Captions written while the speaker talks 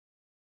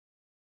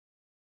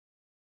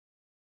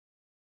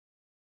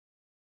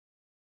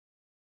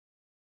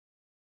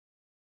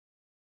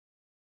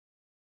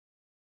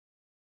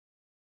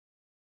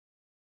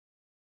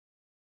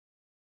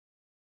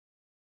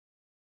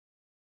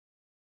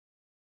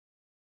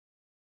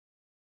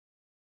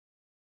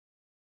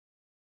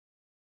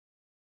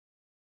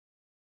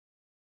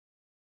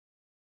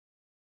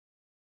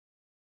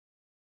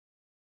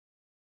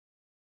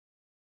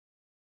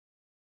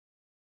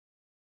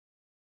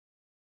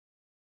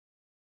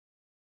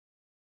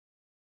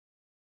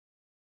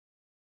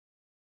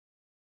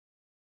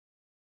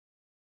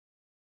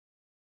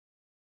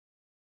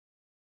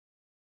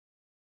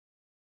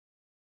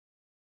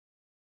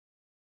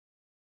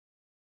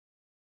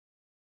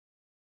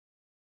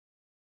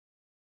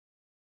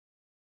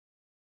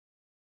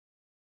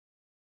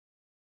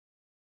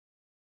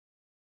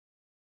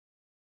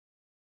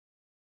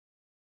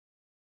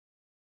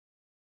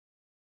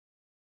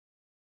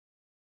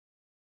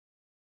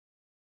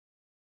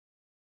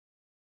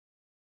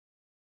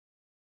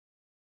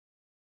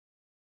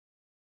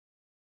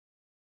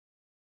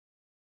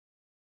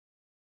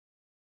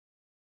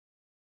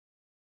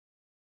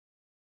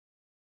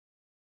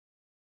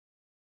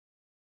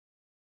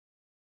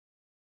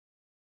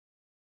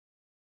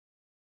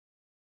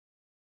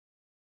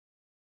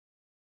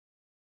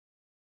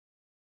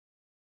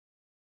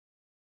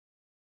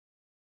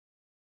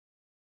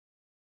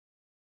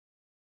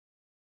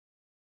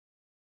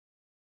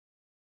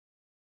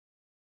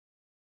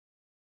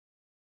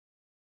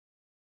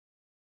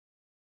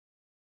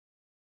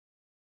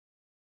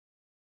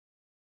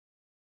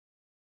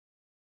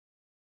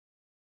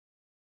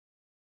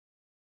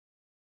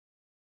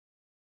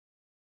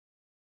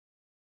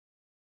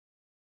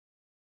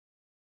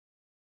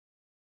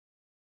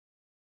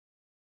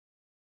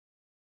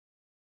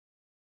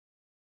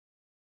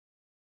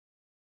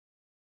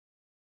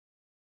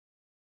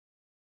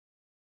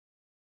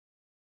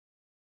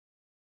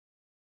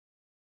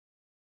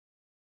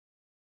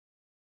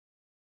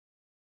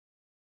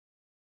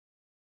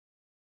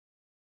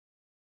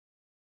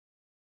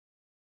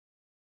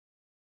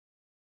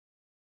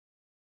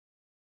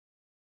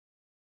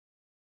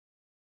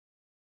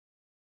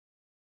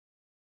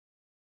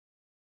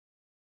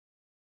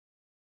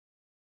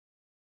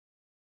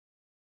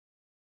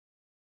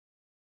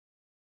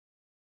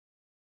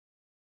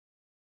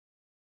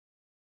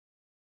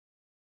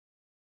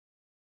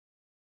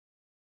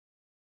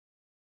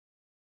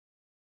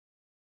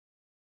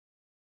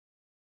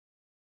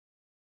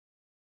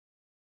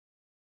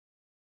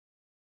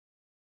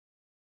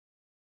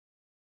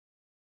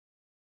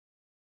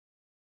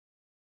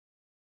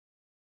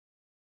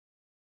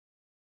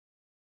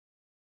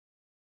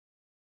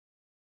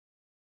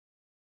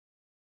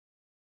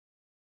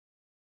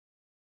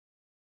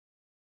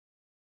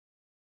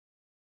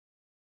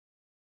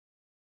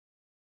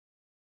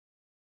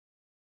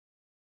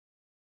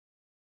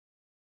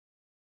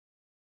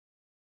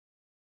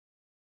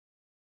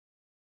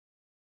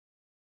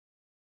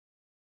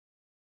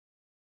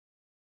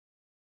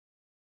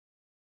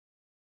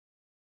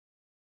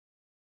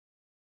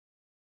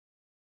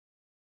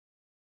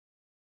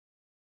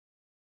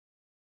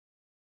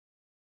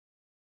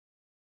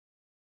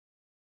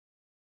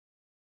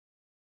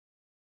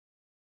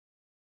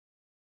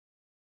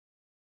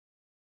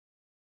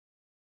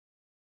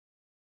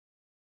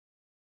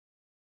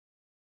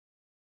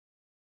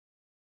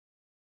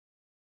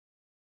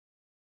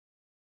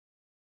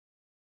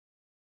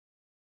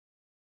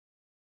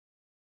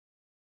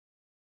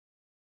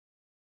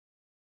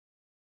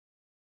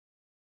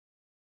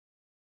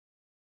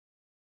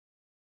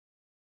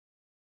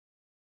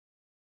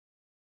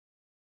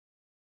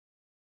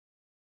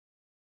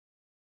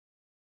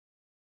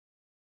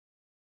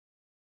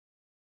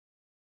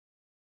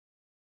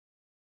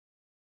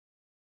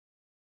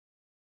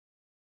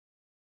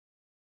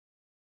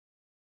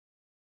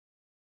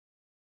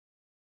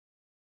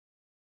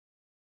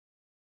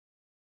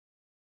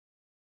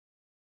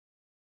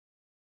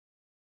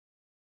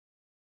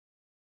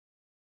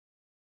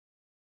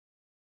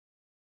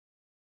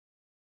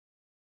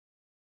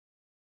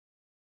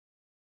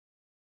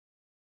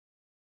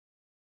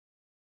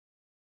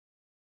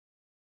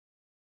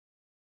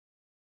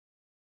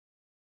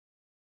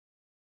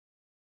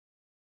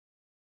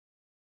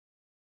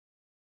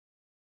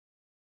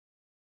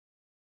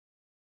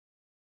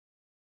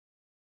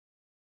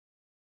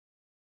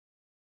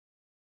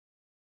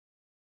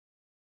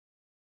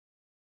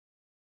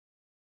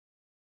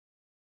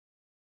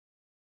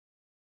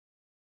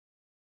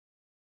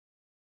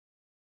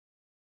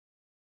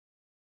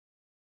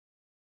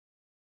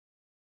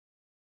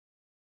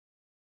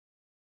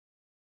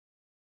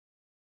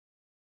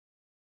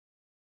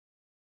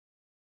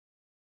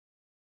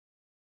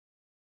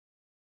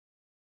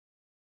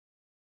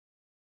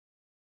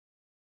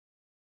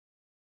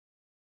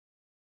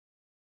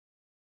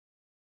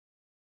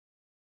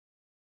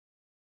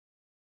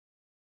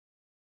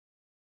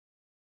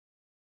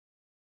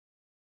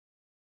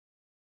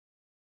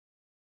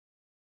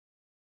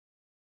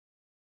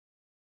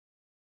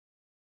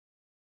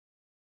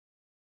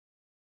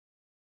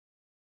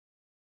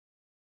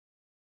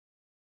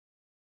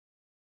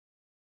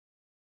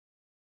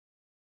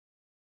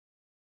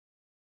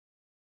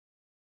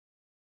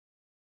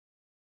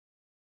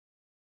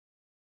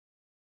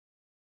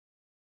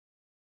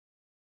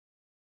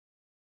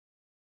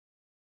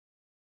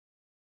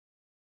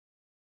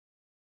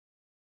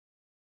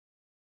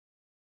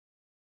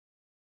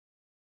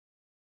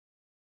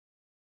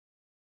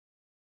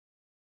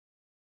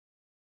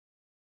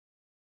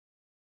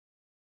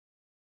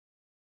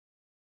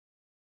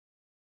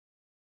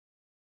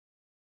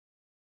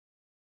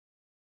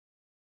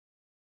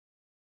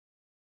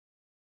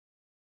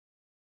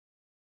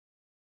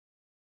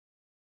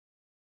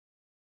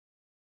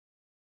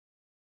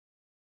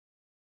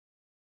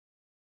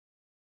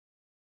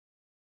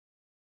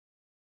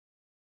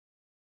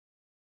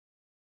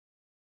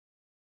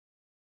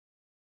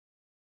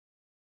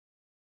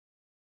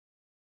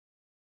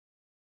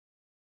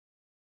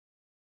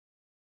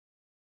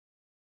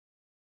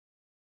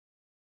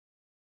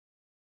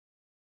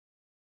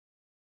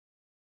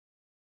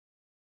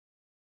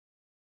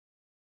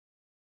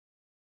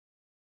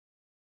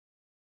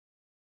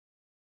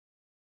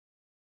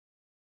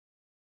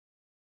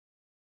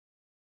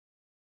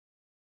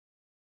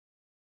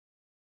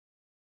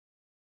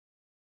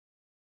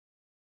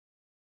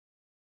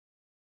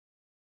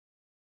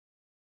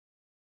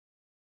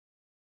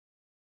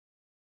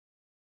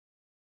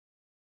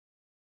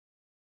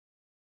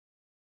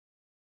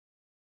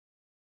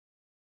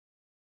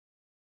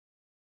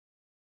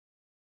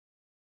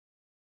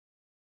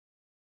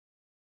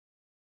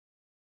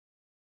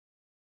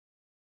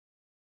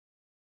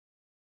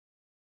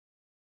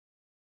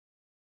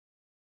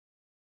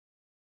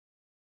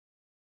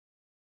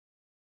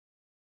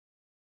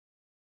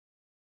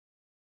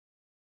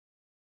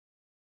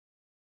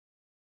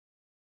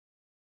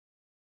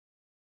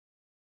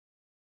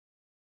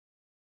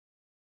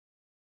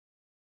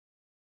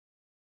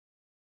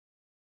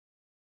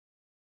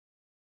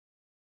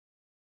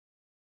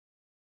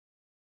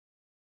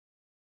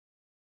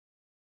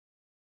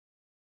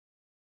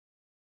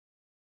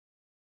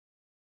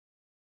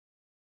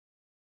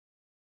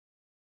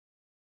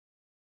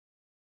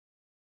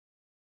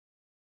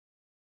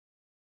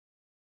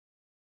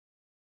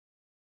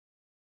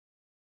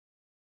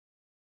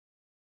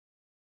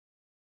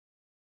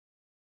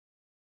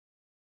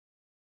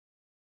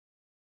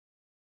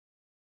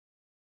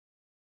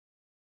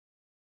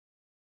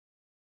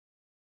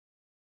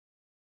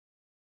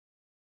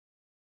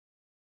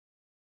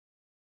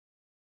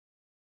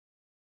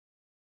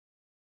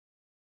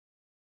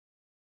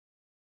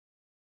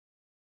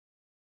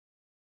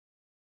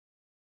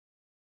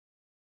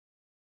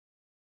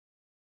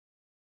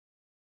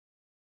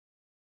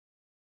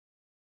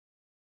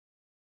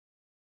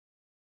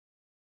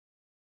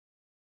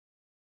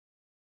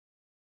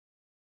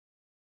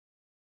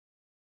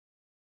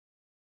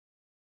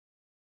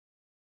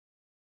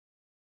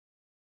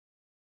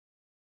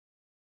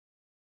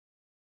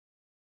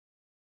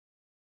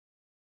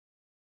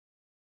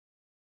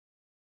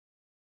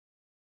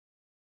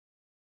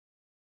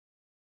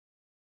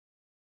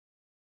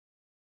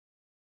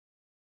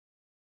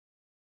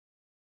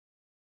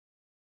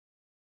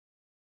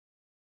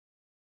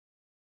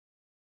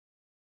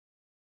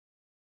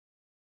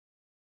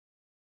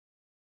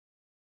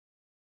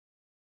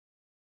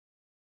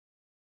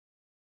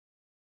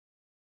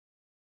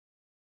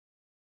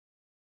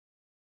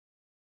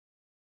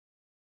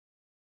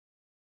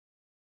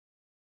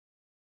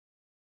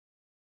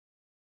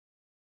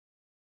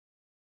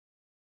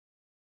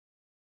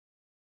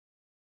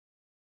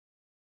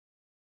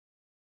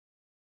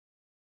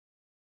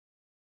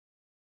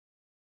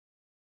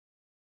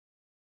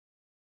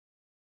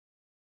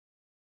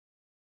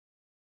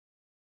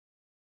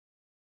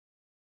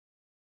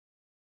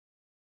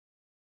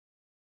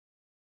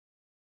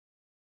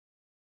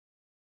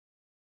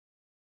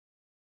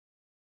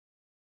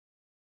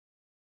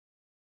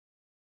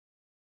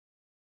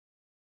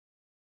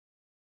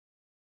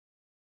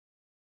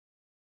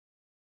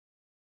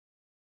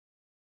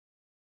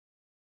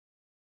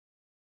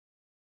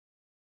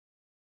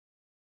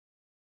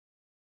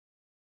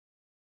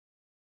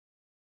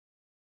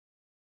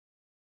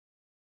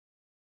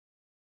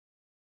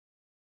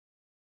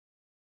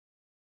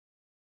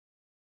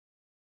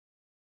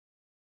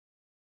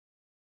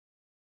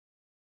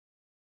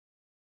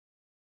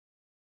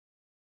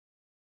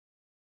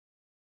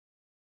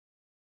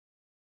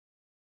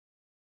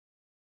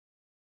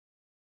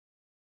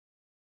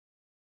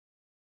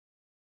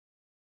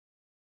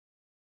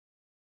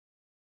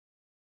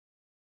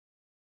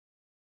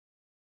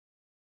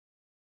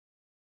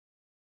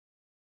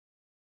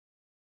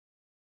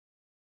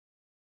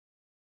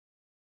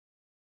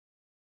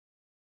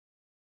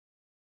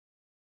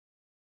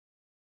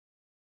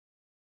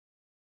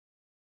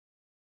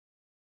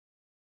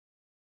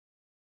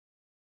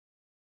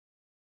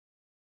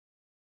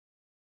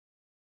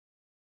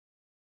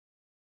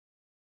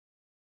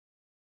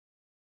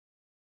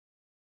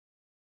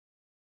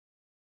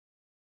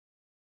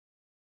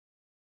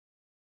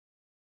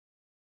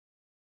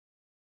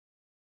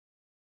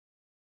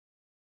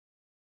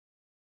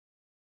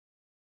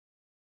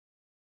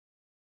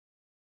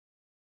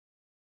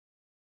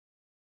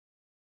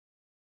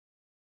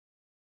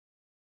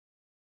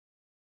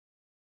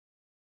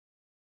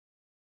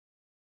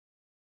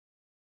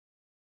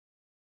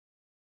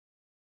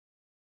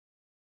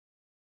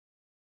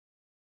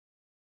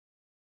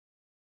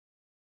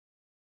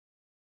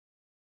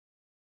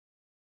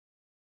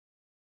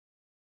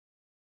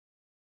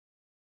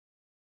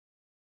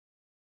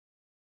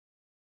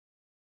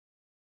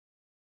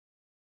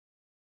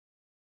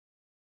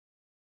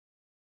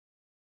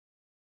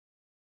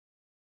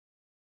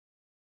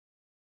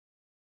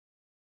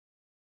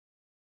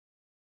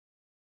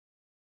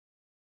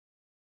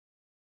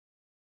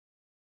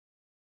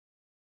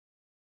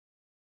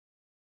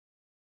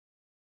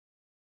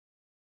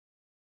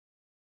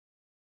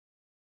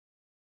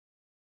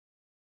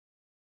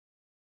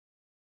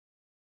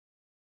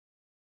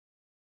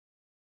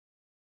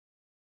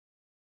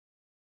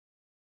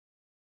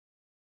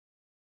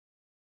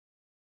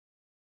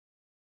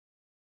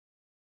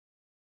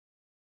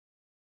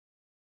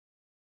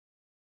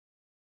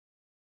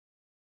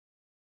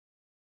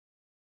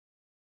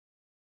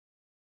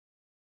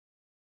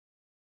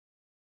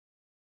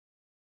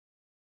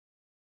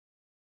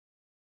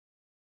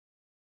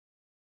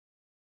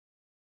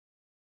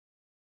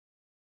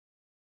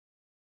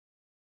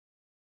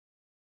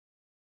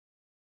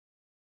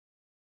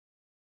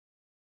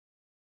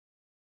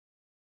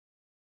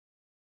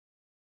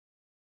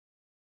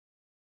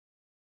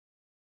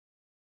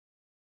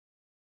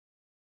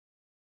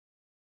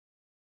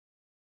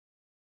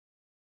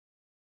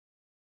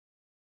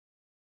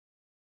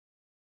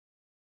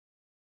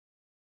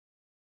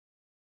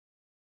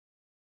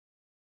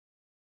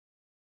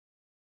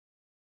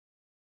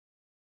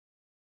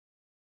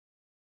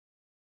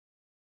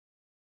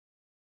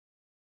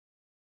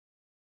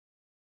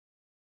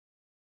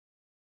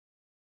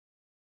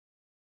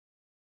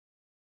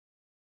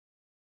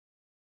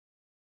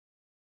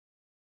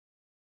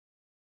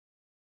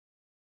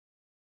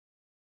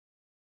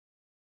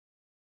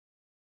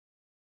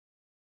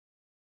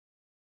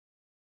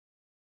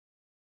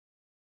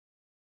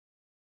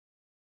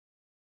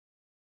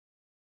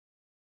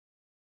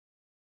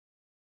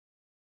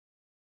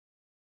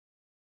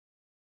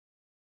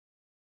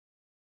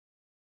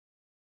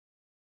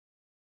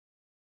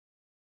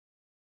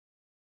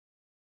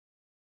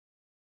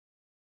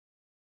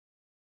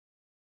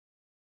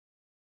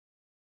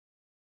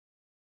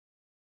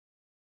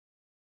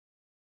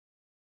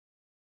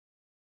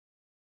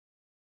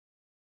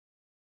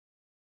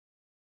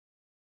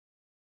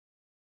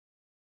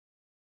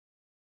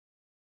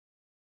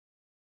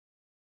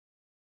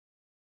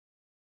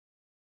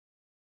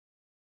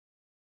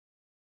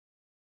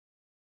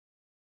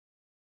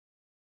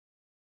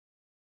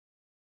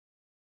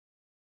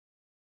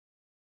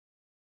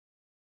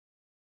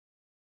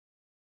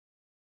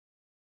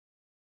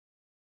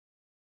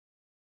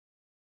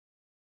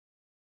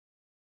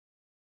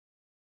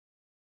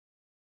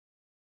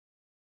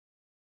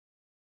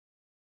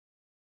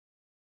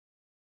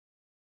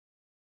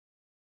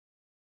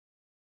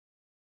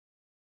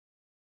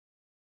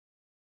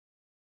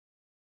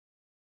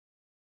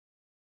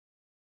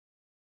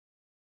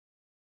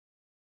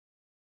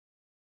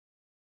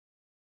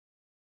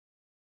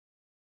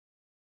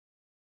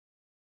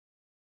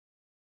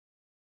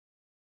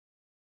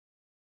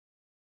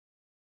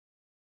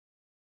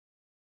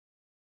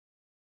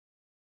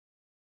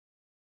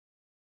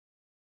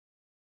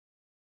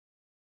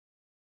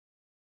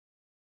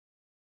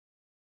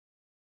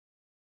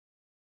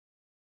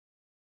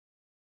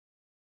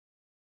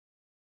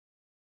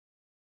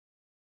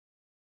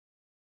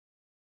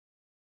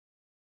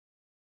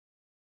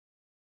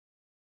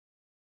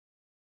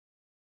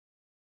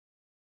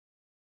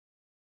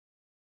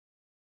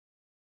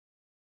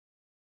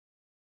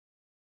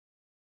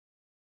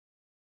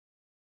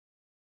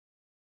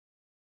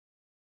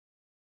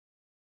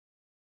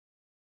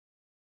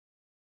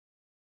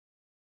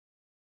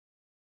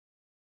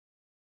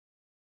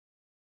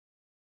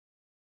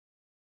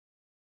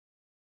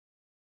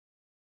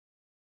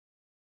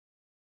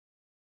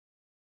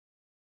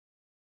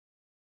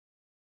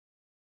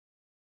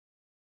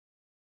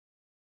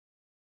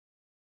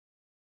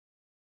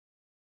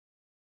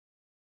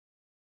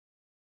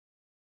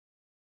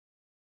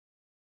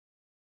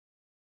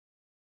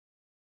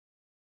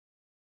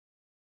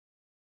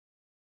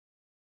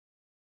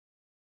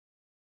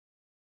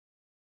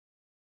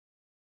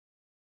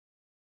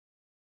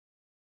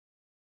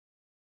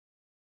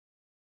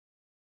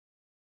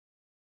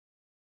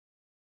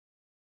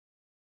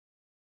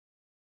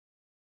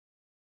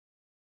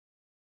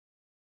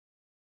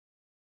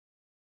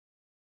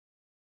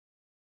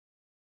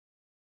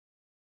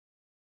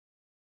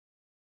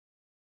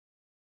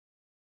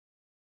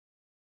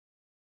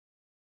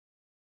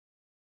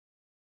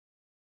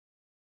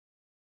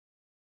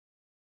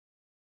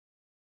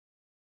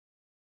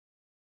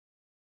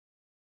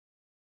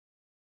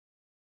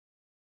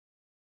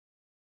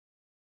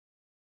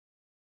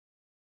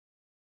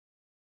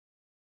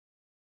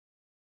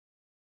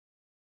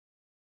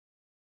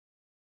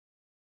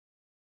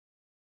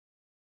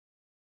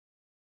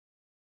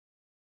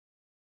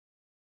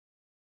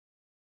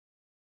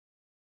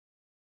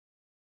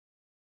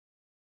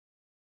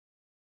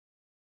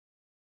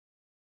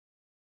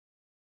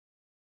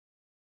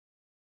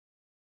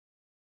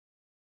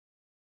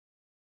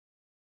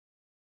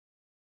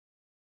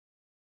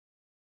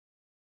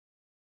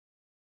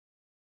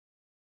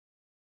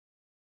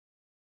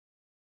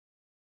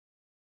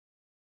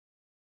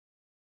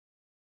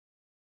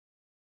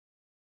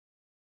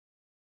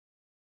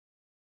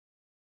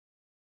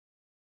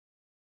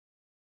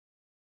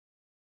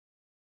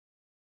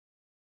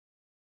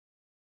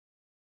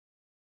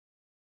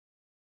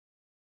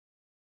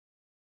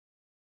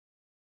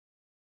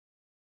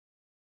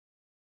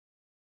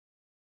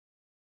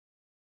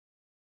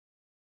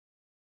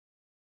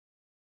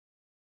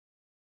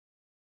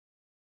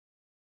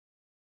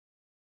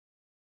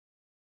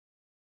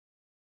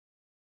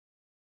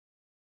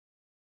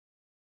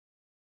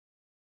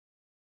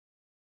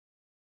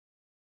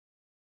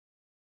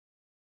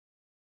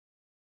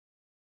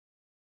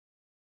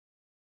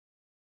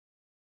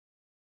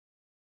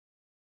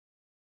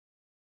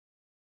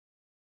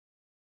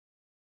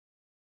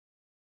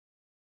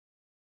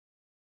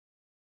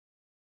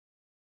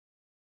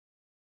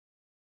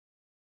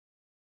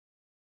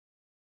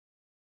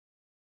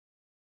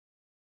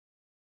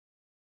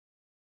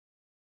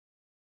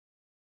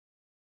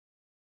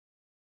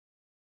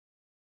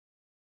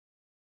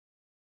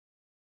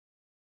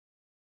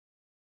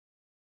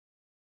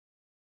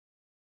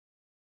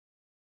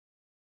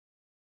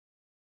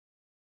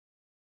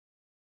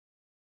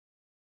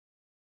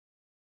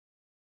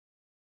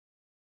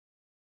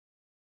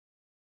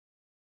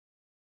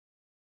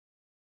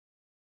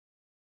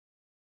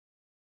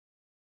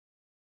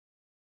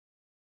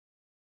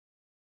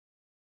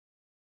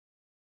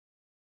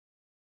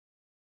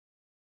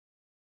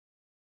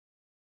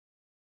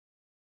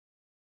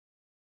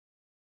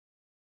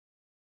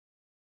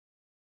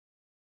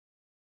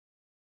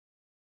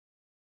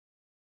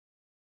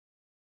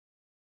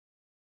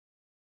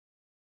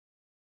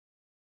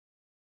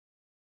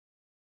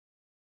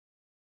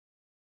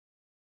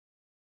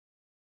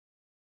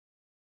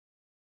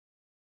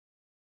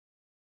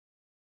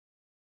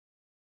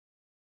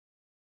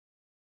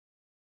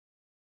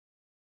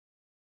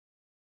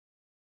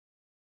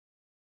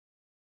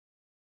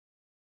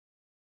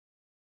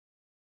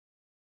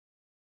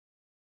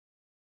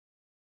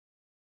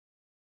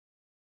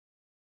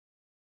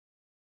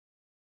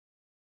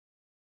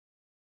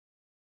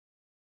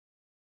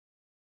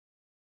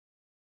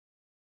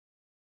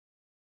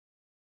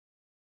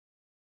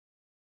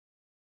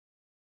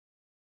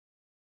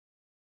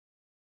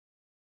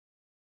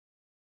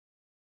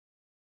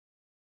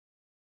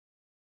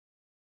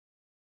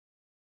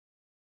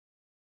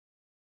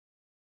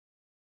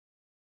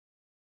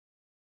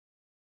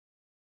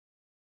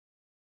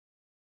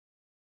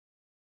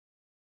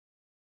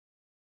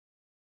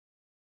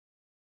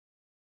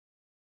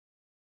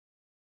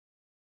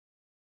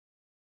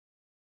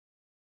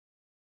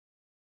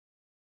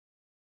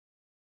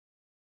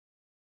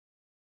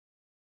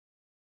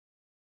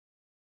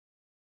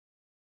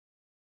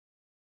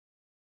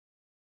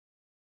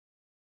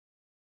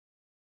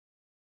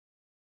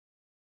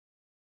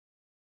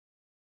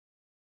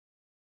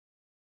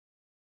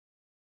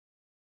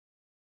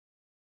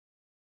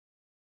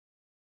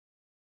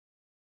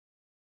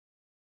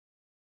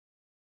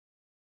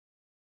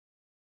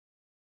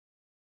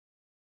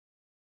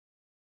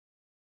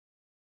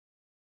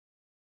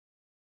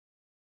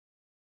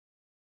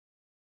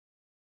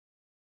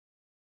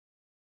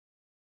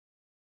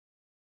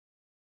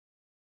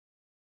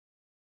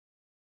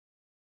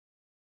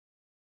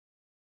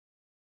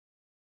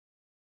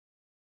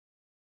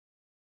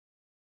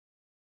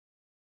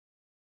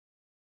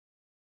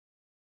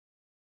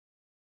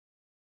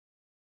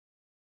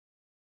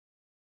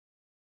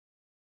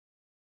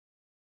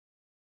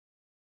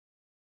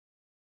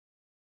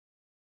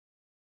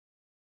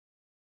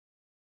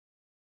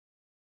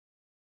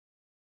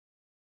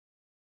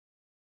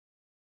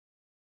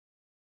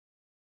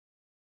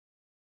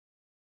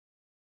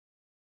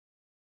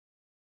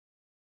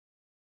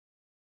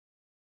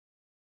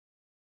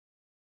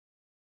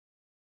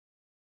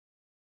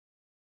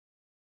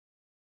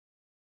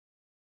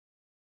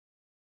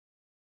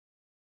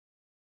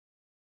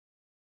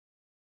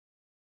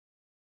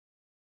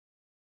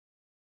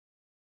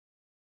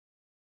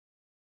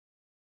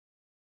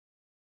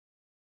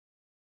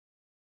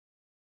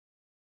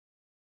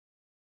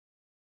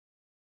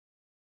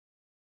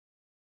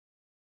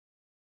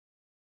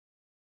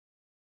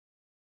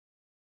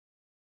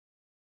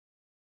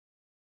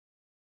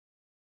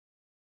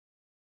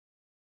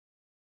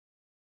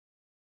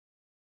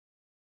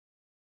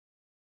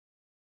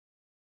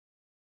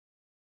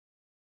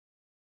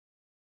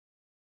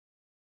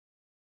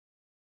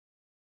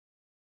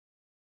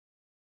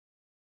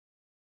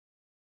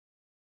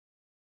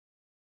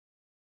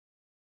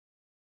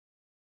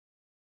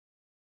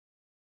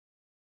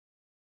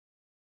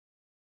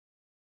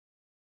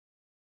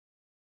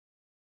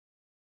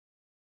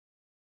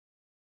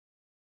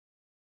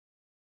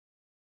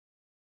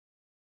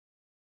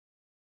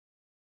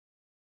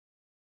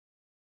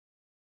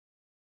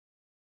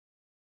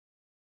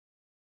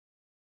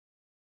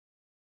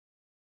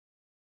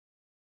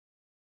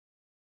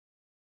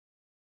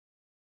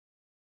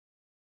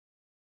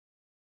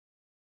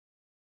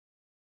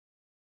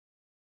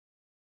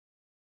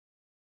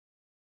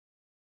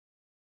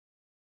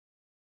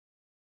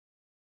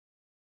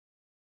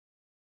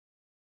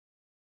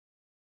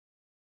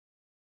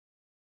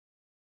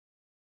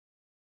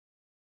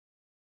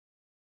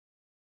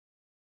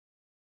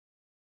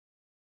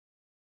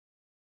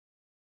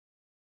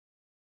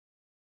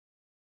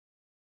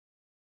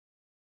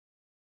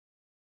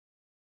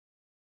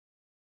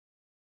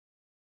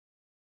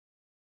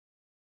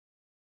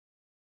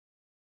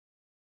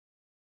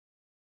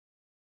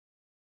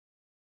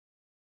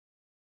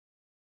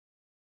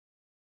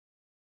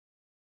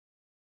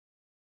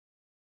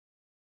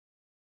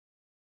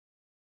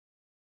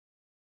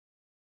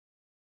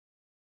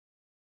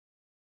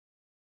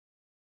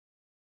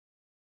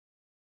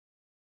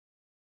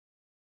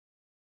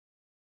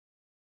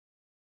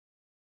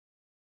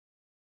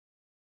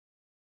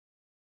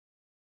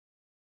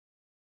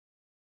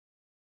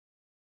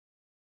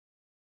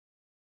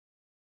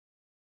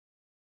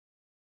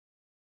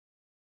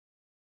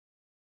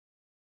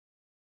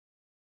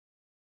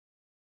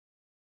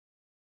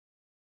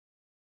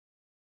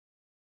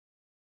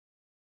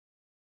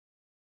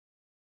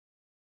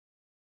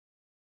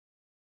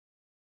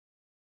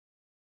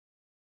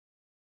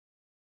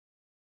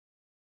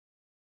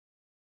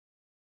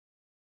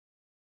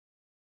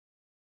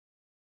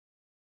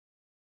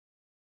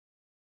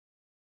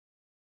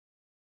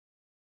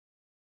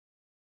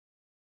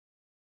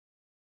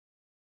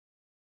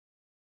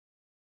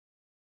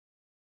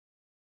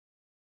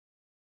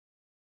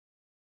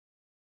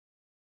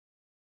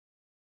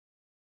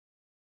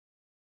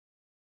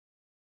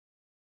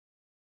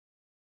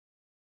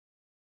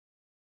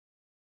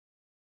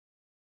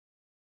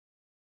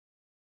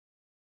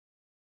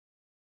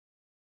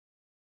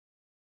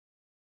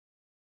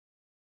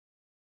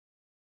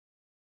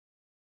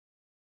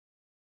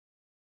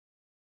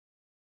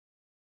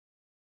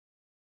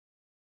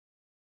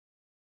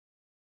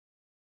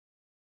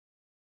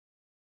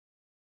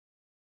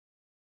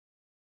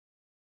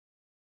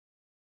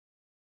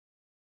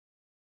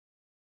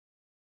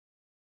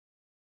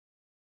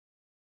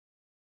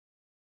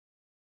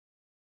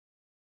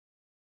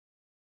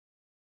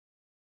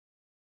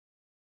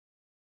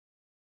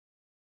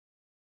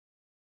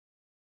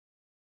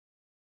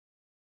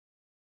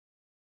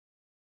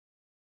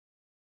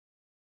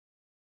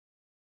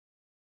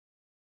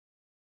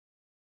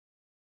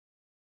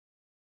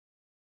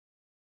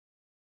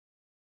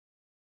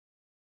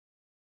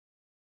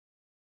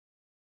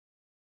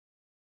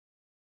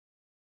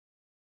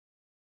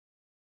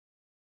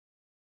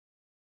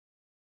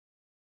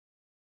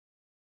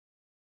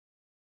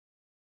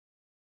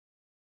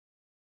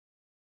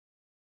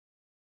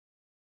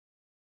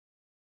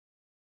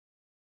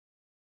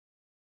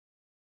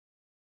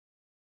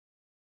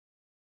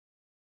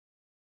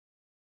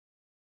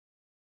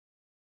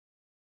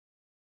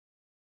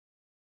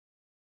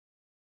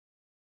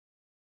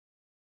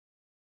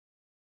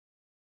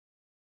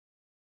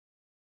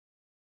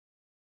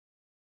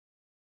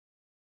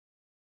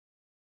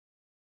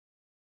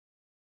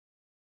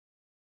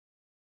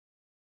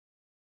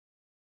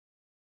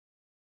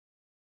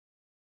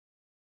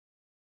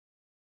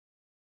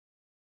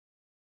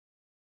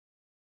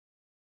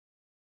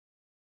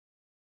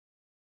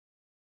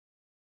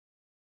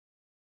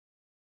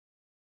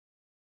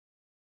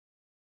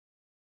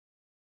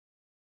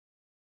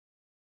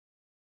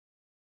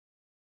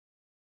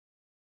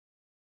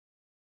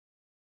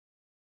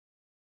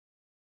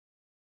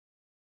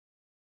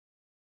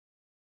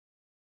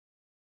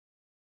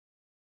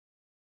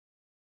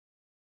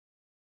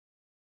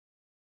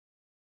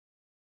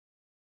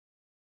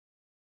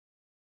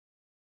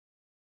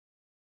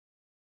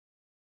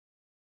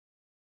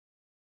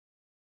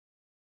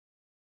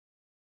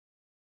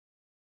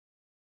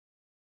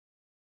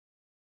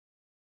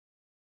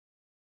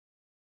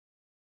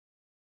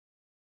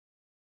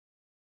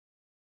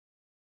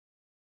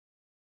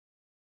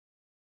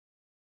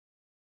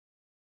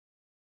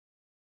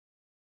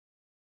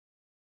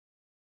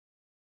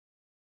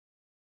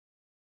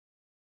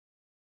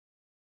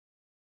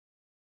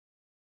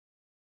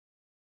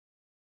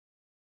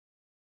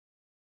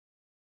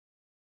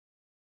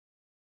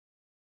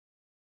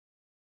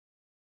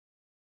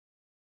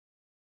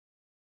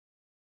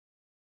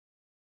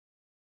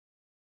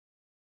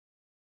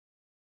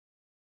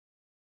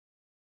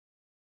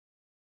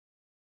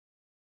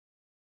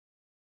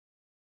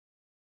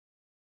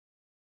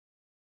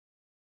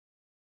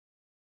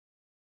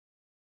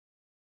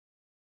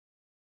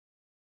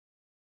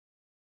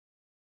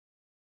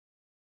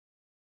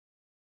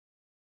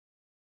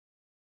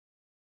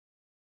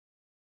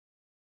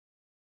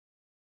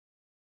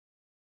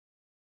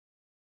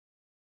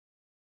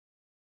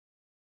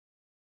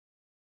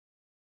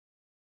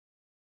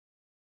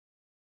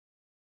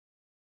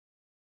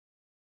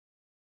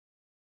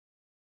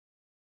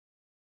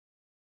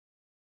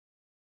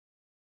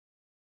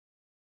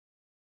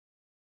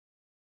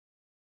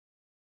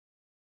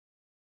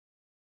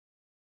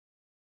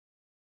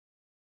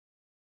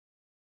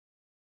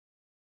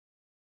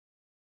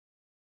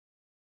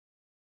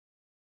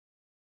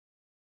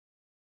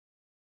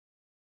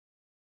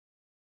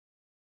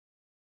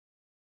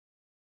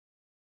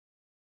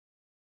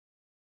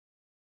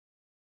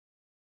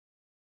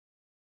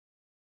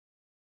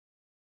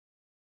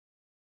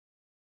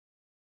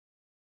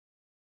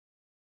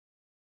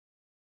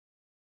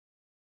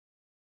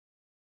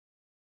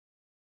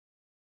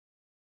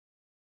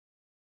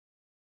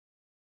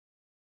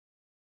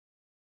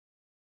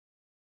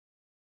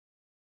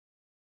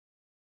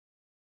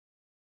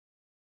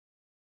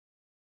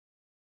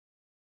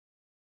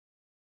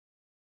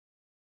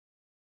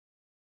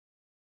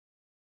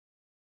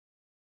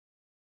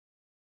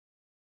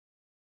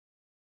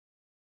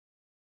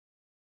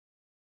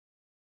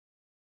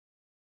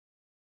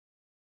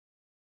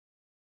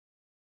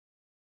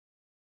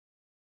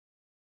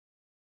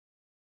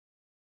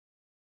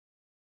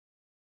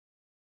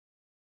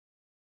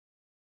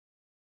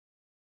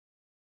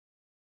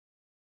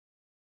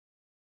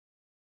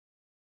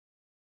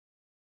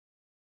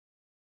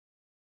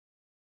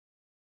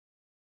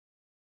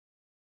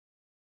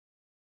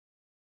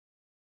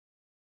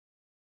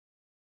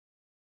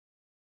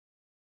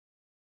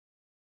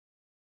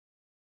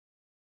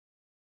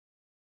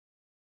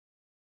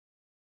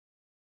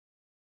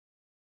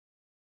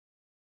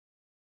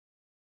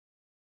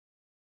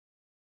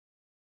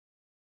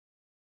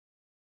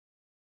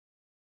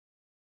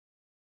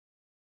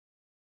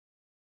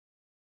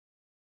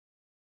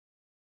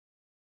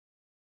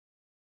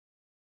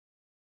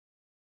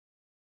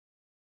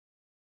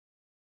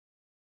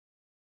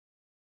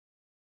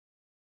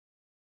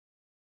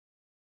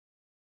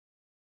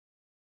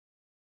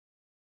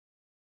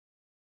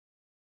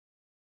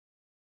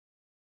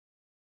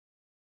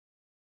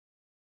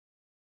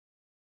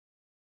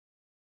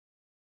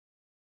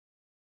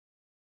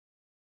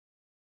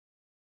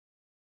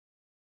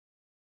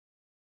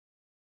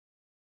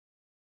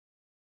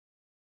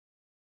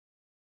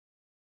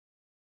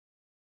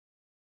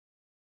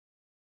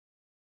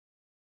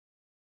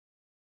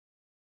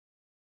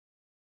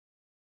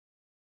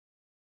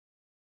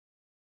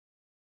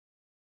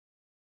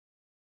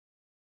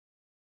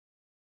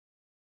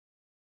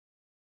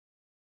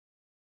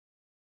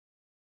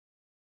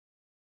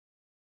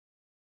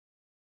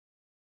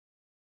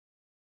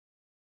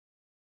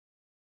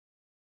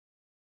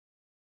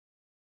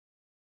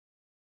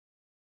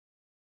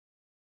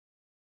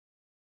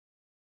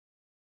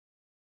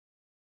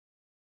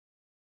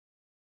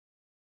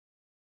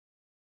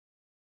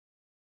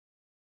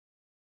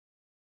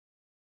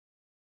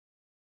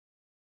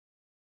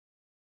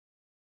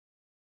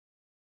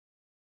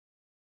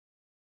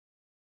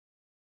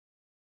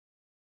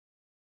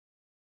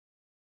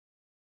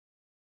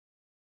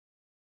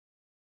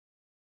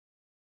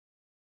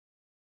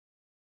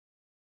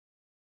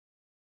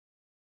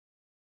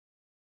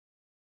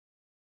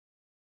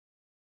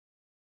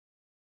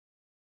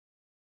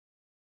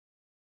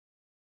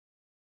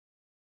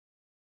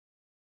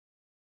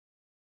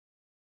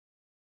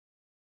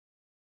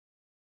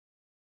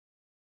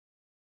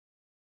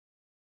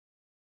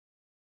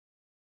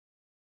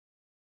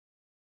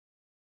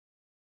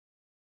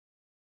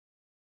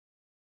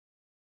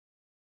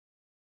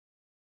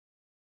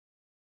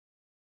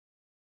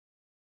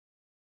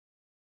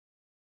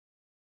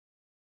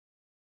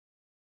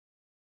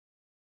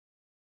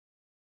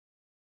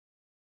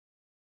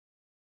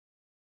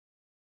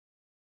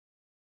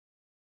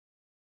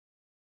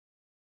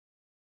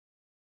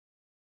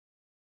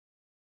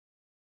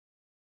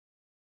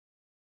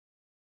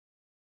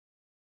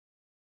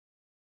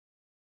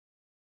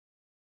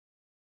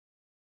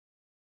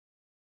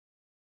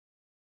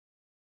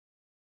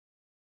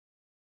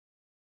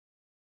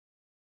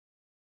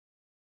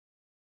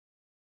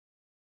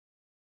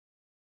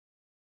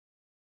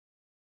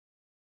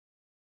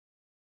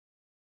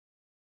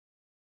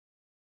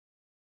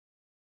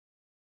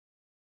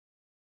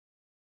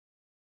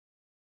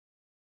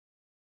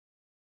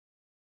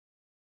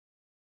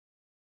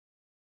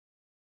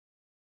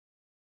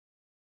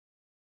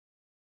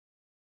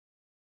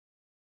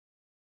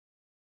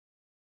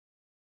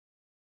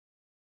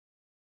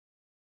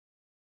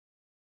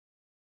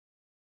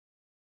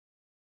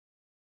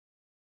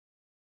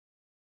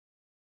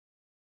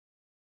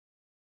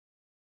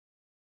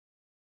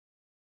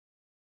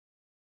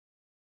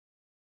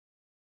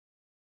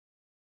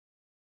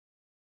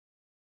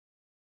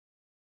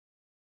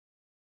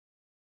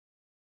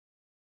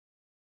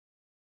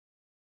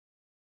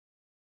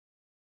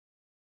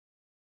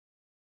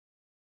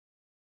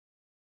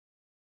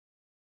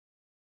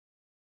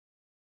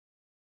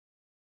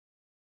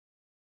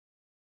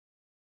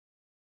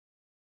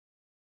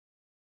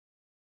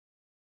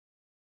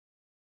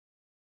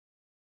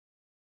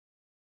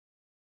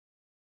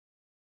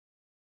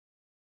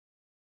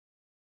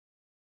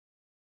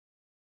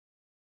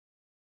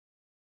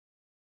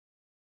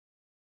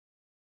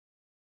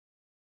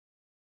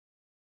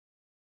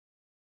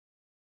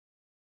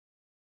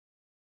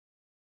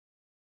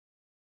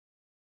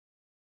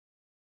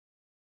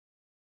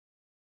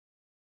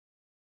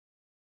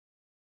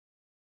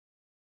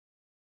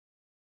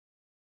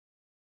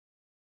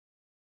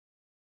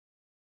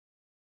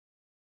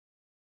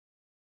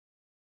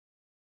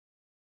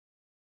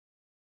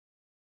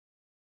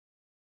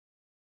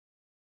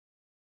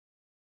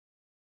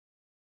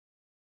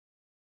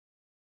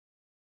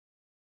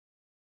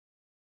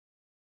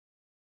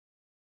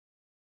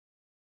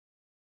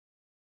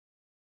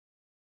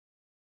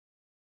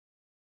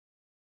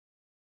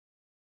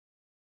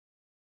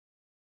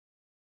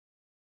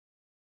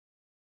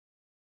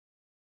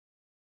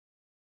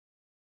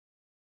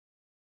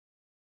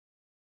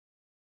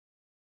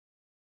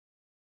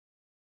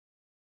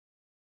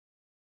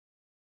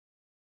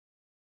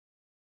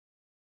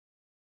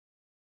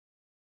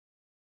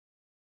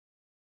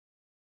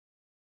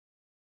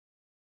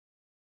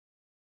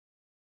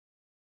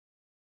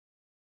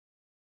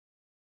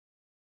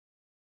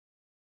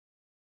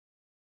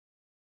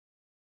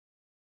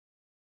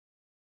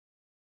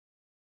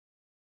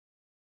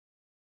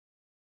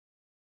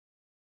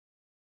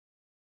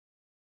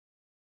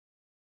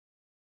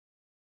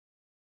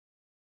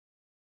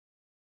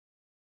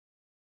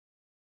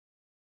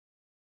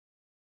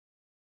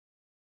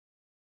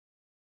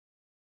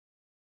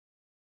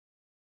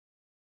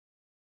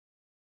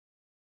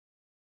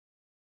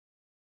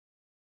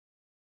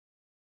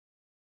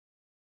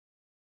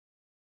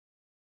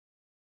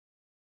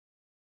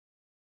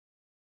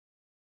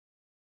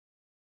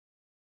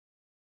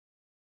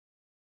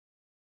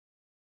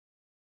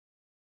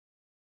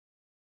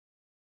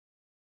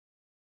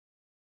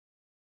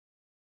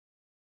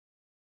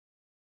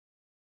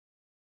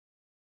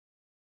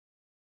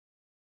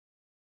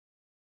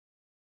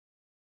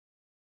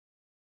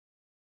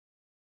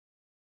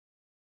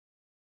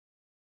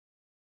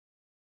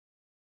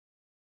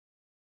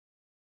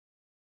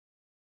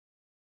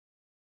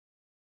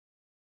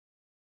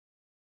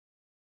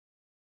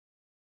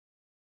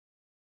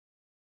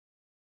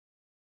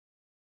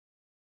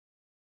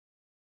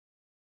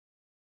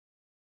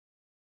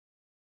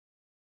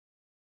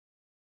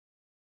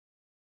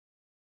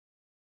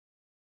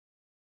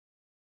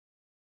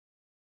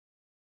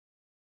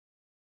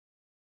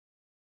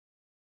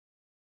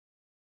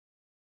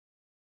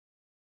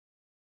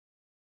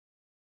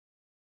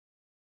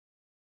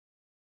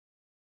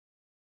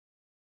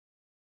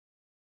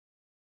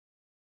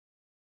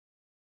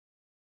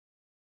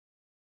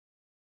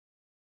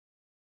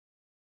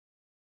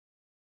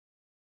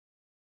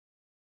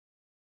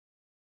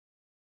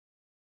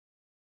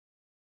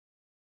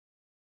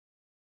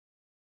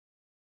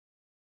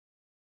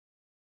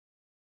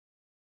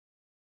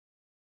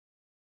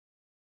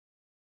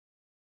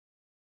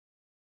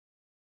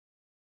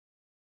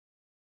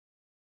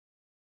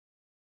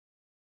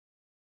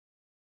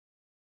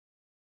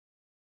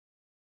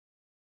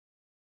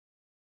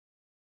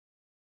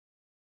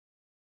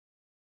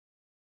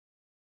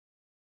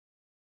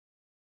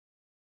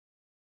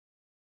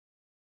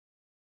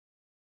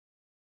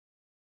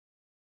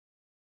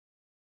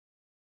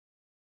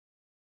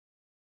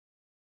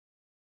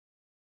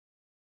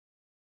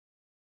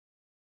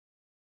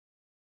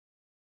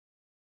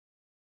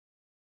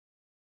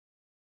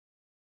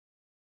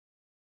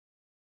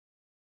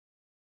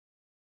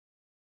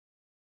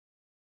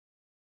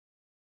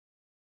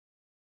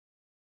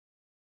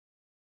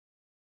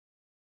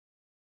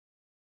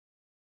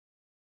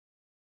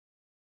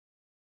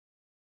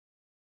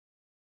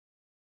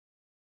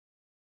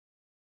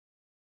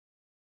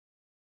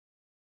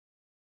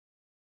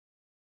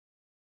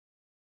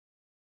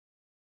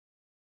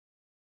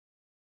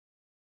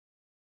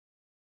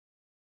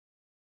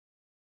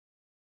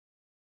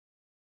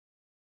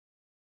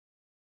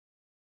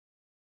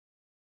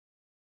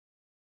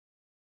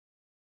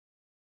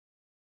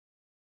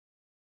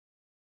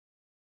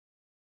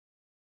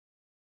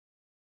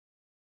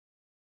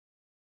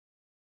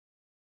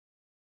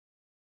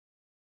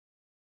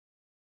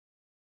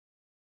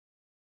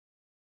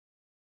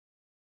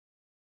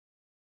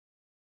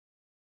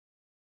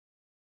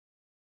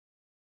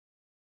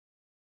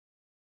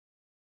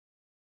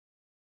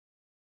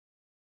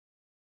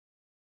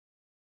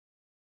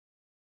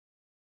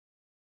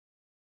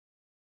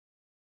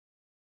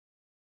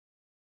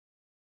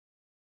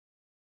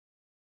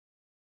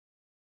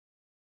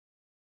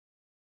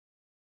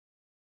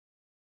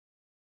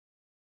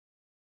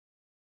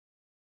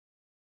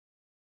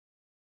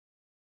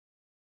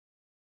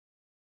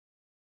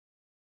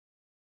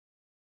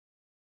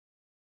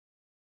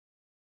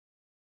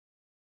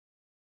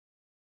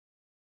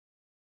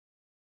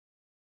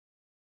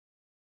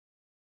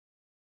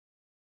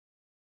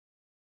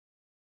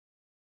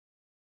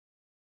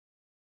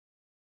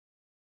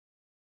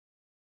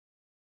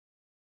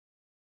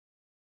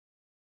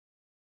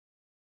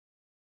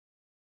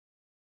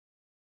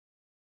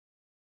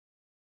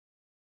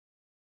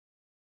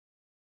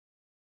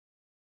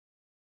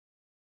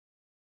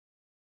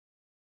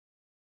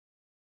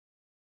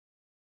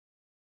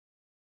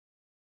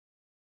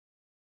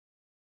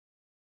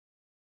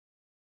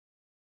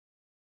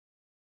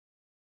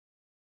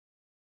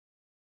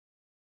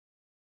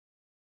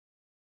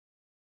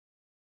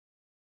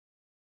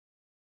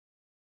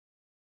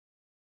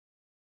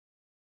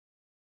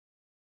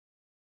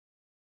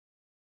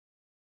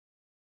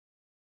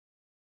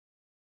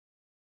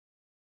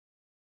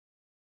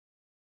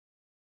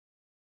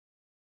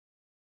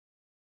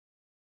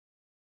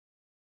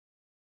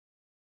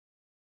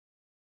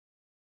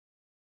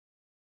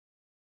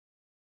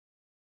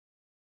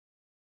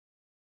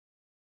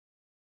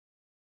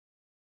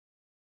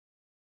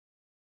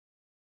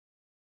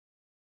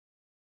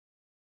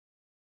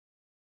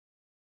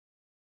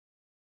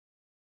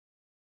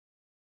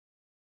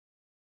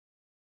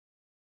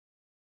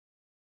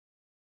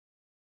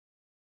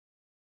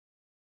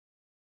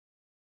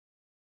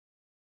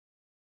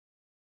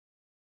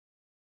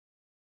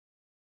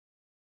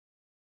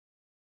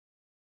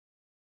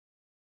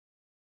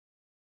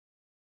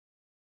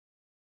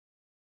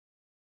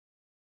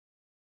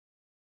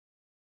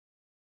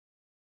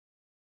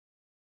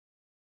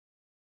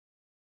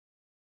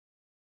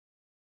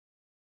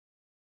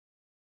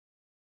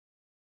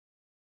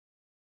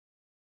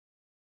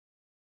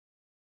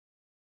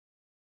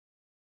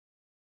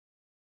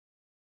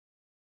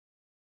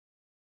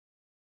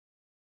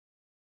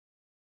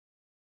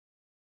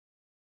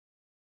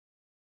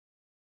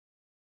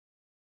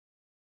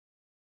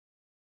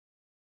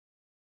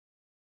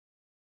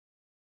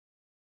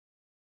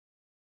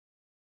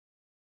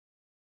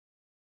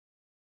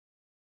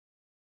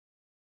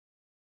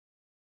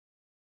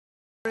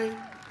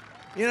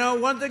You know,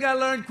 one thing I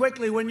learned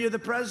quickly, when you're the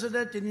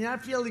president and you're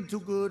not feeling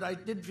too good, I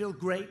didn't feel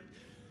great.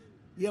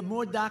 You have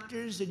more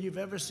doctors than you've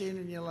ever seen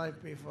in your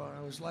life before.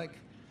 It was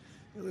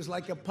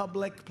like a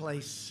public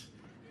place.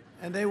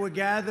 And they were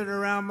gathered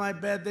around my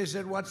bed. They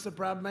said, "What's the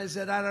problem?" I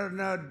said, "I don't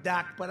know,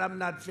 Doc, but I'm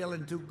not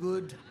feeling too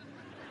good.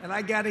 And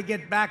I got to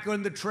get back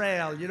on the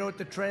trail." You know what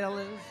the trail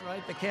is,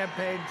 right? The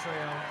campaign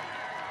trail.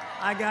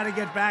 I got to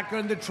get back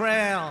on the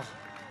trail.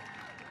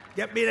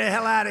 Get me the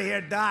hell out of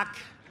here, Doc.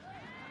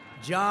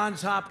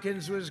 Johns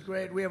Hopkins was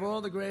great. We have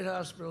all the great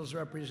hospitals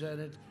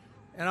represented.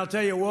 And I'll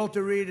tell you,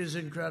 Walter Reed is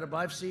incredible.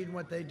 I've seen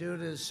what they do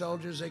to the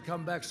soldiers. They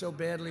come back so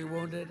badly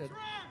wounded, and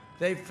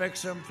they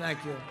fix them.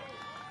 Thank you.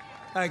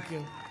 Thank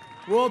you.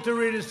 Walter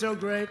Reed is so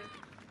great.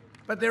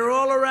 But they're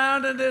all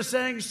around, and they're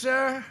saying,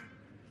 "Sir,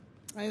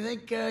 I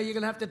think you're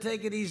going to have to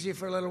take it easy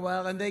for a little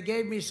while." And they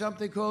gave me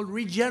something called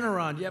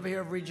Regeneron. You ever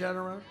hear of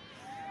Regeneron?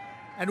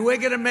 And we're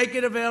going to make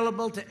it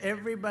available to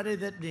everybody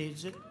that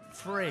needs it,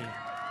 free.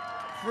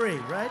 Free,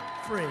 right?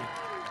 Free.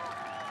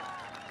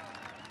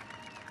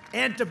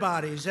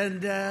 Antibodies.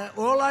 And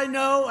all I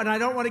know, and I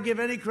don't want to give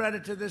any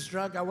credit to this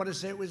drug, I want to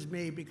say it was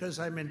me because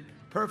I'm in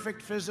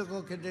perfect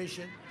physical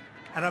condition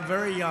and I'm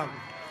very young.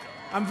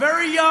 I'm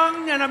very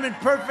young and I'm in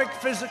perfect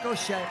physical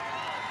shape.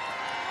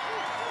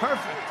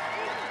 Perfect.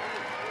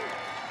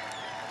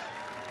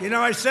 You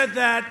know, I said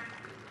that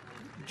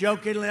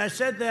jokingly. I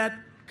said that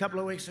a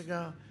couple of weeks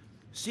ago.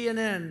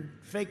 CNN,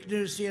 fake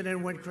news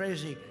CNN went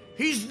crazy.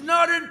 He's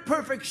not in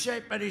perfect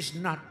shape and he's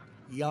not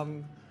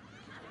young.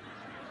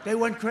 They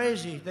went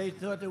crazy. They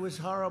thought it was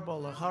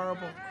horrible, a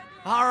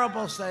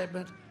horrible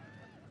statement.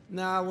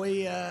 No,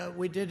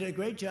 we did a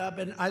great job,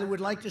 and I would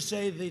like to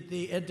say that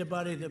the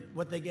antibody,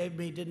 what they gave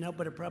me didn't help,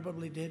 but it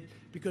probably did,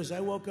 because I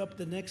woke up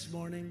the next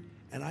morning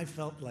and I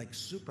felt like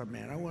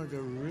Superman. I wanted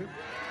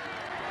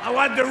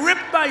to rip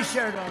my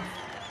shirt off,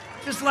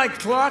 just like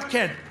Clark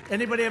Kent.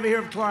 Anybody ever hear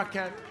of Clark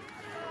Kent?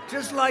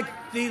 Just like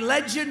the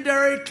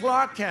legendary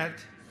Clark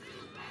Kent.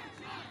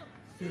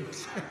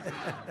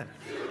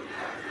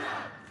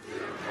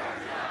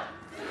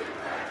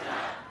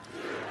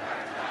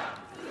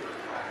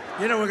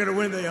 You know we're going to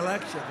win the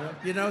election, right?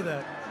 You know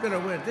that. We're going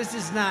to win. This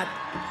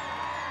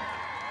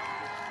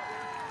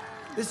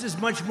is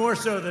much more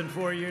so than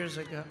 4 years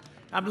ago.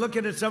 I'm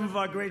looking at some of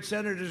our great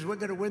senators. We're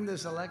going to win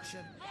this election.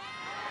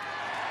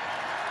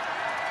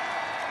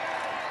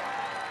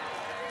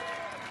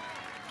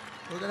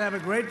 We're going to have a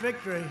great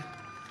victory.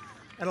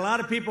 And a lot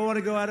of people want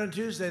to go out on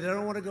Tuesday. They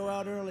don't want to go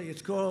out early.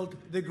 It's called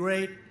the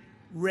Great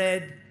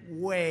Red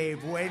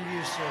Wave. Wait till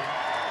you see.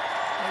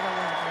 They don't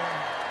want to go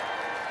out.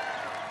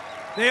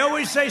 They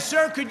always say,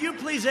 "Sir, could you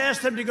please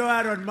ask them to go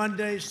out on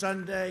Monday,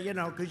 Sunday, you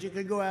know, because you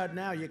can go out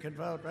now, you can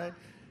vote, right?"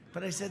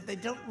 But I said, they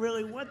don't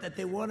really want that.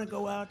 They want to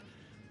go out,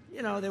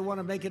 you know, they want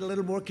to make it a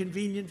little more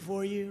convenient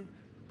for you.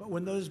 But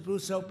when those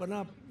booths open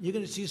up, you're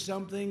going to see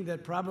something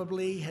that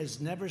probably has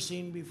never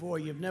seen before.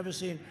 You've never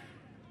seen.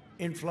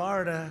 In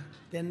Florida,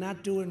 they're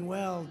not doing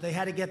well. They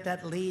had to get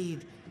that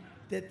lead.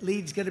 That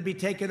lead's going to be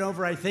taken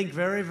over, I think,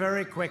 very,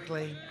 very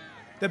quickly.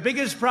 The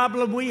biggest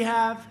problem we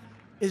have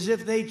is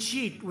if they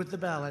cheat with the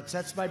ballots.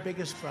 That's my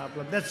biggest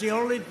problem. That's the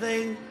only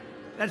thing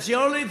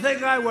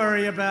I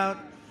worry about.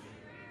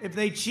 If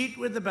they cheat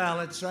with the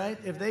ballots, right?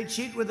 If they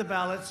cheat with the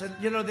ballots, and,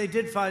 you know, they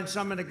did find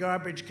some in a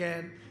garbage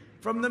can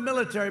from the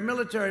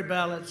military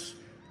ballots.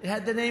 It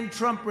had the name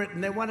Trump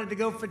written. They wanted to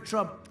go for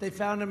Trump. They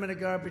found them in a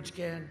garbage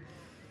can.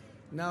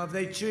 Now, if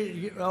they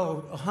cheat,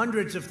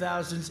 hundreds of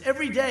thousands,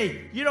 every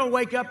day, you don't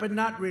wake up and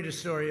not read a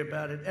story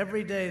about it.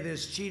 Every day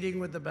there's cheating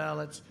with the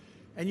ballots.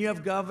 And you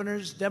have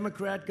governors,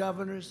 Democrat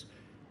governors,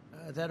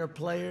 that are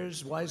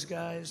players, wise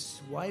guys.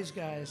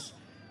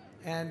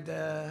 And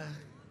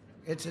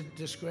it's a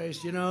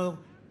disgrace. You know,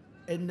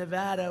 in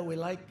Nevada, we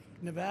like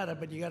Nevada,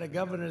 but you got a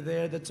governor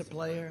there that's a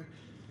player.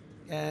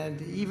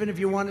 And even if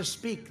you want to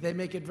speak, they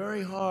make it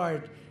very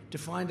hard to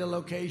find a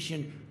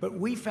location. But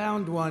we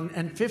found one,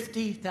 and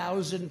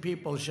 50,000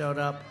 people showed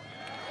up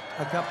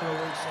a couple of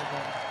weeks ago.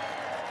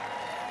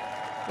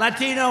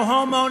 Latino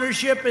home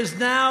ownership is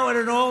now at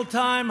an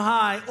all-time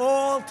high.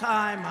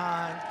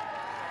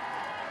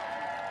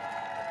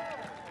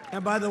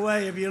 And by the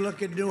way, if you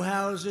look at new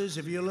houses,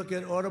 if you look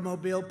at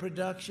automobile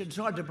production, it's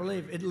hard to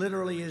believe. It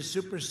literally is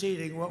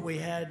superseding what we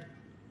had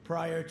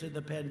prior to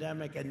the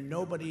pandemic, and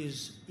nobody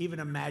is even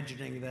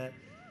imagining that.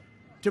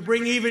 To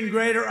bring even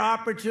greater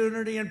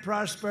opportunity and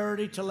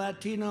prosperity to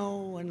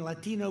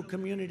Latino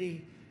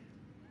community.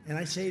 And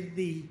I say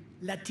the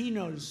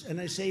Latinos,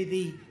 and I say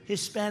the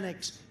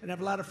Hispanics, and I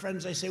have a lot of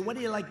friends. I say, "What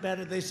do you like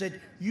better?" They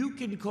said, "You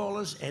can call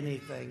us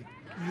anything.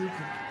 You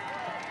can."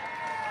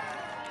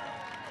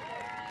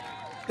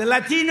 The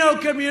Latino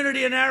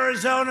community in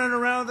Arizona and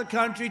around the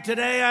country,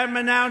 today I'm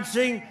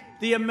announcing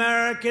the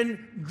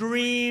American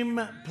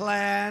Dream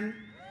Plan.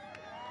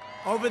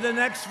 Over the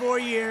next 4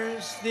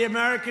 years, the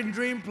American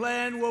Dream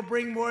Plan will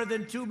bring more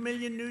than 2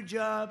 million new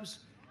jobs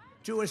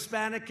to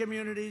Hispanic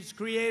communities,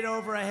 create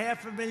over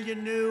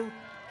 500,000 new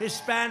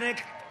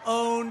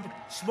Hispanic-owned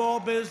small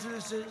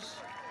businesses,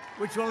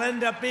 which will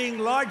end up being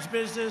large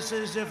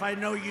businesses if I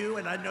know you,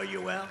 and I know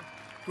you well.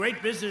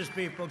 Great business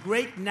people,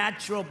 great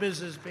natural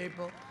business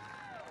people.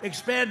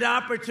 Expand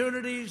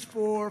opportunities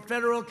for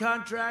federal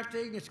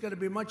contracting. It's going to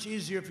be much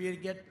easier for you to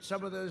get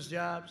some of those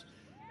jobs.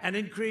 And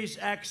increase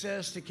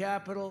access to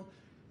capital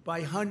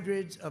by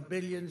hundreds of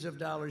billions of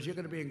dollars. You're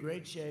going to be in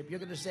great shape. You're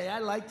going to say, I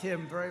liked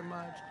him very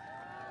much.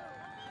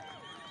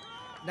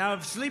 Now,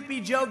 if Sleepy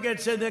Joe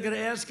gets in, they're going to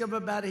ask him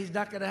about it. He's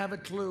not going to have a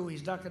clue.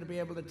 He's not going to be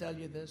able to tell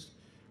you this.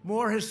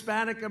 More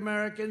Hispanic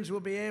Americans will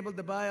be able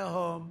to buy a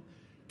home,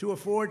 to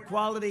afford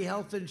quality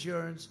health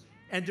insurance,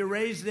 and to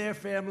raise their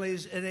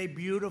families in a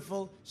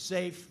beautiful,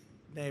 safe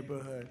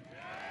neighborhood.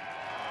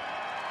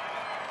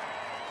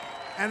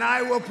 And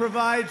I will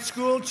provide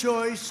school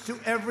choice to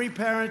every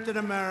parent in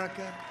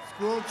America.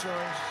 School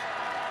choice.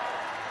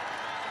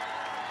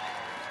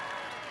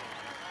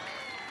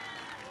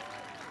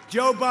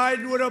 Joe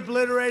Biden would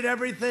obliterate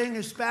everything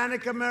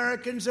Hispanic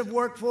Americans have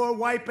worked for,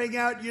 wiping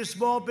out your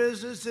small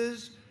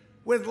businesses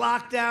with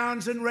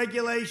lockdowns and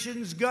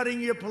regulations, gutting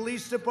your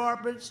police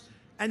departments,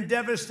 and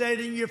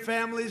devastating your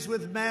families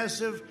with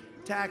massive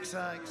tax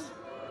hikes.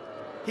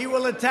 He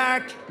will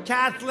attack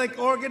Catholic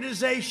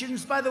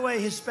organizations. By the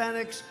way,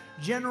 Hispanics,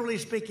 generally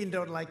speaking,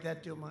 don't like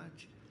that too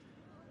much.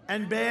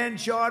 And ban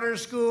charter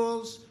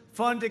schools,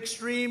 fund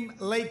extreme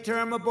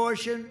late-term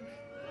abortion,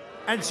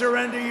 and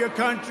surrender your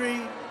country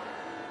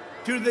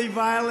to the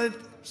violent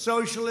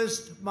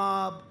socialist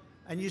mob.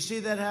 And you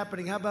see that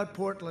happening. How about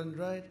Portland,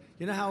 right?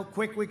 You know how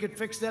quick we could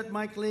fix that,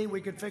 Mike Lee?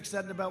 We could fix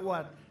that in about,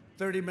 what,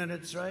 30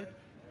 minutes, right?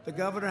 The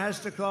governor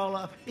has to call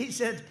up. He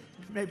said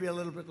maybe a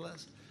little bit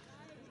less.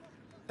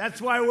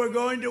 That's why we're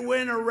going to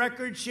win a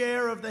record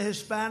share of the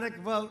Hispanic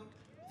vote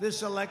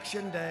this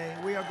election day.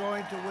 We are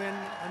going to win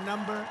a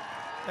number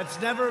that's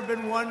never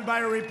been won by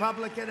a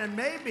Republican, and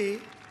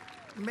maybe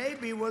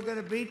we're going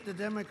to beat the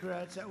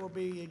Democrats. That will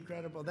be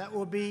incredible.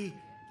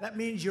 That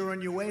means you're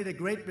on your way to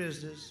great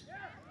business.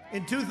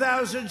 In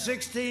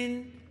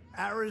 2016,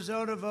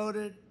 Arizona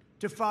voted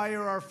to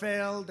fire our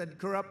failed and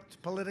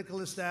corrupt political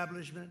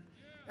establishment.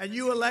 And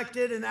you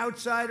elected an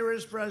outsider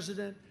as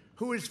president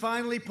who is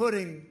finally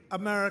putting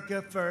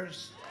America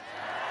first.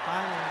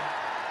 Finally.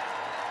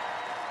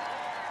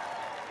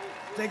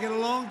 It's taken a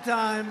long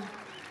time.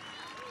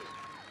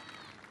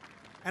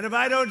 And if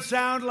I don't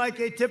sound like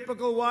a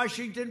typical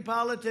Washington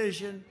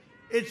politician,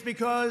 it's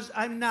because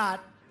I'm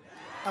not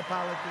a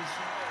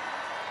politician.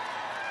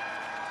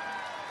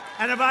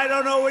 And if I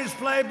don't always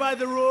play by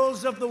the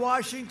rules of the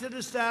Washington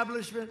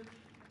establishment,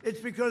 it's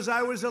because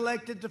I was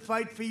elected to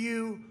fight for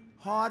you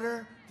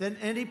harder than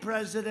any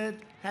president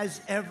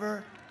has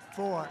ever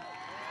fought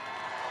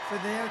for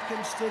their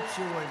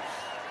constituents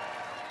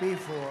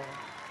before.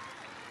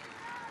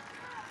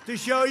 To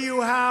show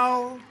you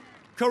how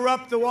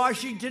corrupt the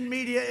Washington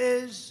media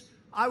is,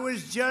 I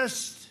was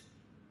just,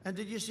 and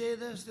did you see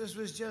this? This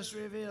was just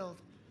revealed.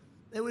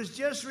 It was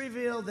just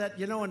revealed that,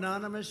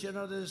 Anonymous,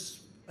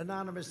 this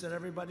Anonymous that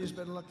everybody's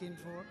been looking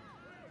for,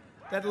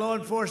 that law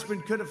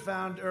enforcement could have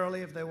found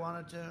early if they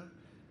wanted to,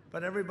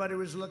 but everybody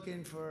was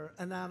looking for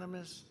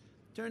Anonymous.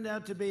 Turned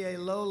out to be a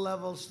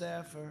low-level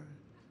staffer,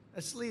 a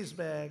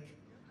sleazebag,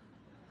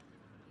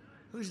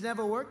 who's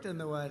never worked in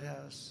the White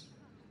House.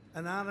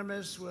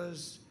 Anonymous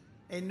was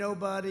a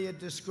nobody, a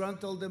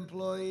disgruntled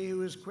employee who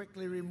was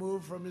quickly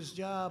removed from his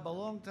job a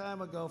long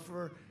time ago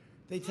for,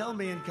 they tell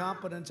me,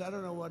 incompetence. I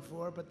don't know what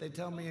for, but they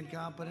tell me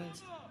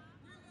incompetence.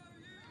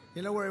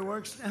 You know where he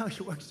works now?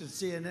 He works at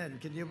CNN.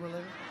 Can you believe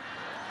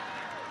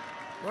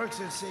it? Works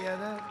at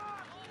CNN.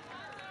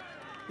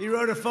 He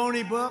wrote a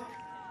phony book.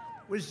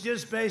 Was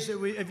just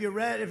basically, if you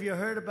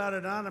heard about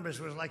Anonymous,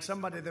 it was like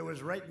somebody that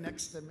was right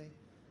next to me.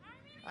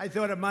 I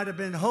thought it might have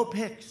been Hope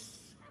Hicks,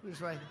 who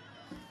was right.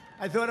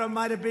 I thought it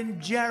might have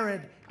been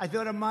Jared. I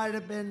thought it might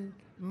have been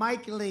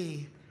Mike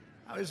Lee.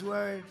 I was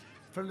worried,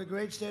 from the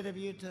great state of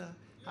Utah.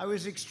 I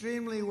was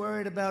extremely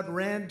worried about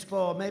Rand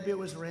Paul. Maybe it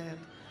was Rand.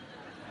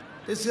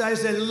 This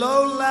guy's a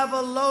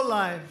low-level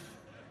lowlife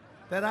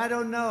that I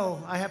don't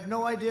know. I have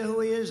no idea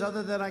who he is,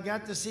 other than I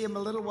got to see him a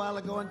little while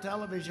ago on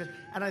television,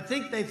 and I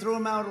think they threw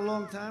him out a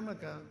long time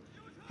ago.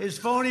 His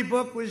phony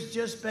book was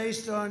just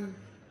based on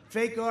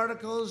fake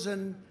articles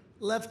and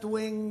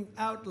left-wing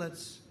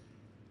outlets.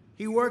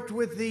 He worked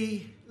with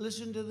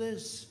listen to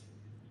this,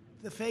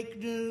 the fake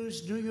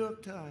news New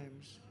York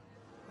Times,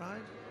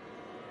 right?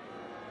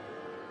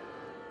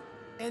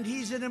 And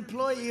he's an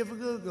employee of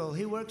Google.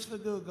 He works for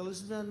Google.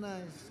 Isn't that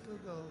nice?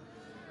 Google.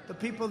 The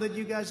people that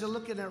you guys are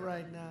looking at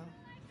right now.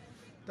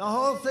 The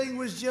whole thing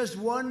was just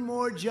one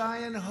more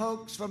giant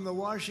hoax from the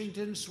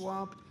Washington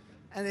swamp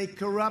and a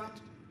corrupt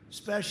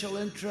special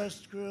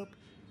interest group.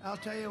 I'll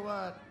tell you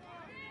what,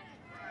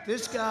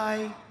 this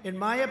guy, in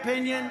my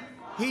opinion,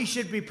 he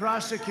should be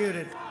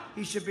prosecuted.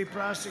 He should be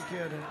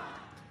prosecuted.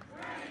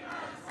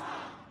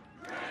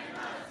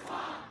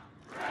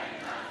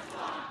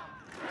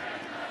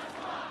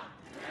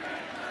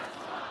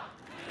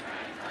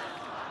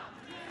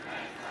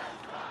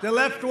 The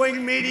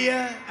left-wing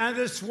media and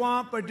the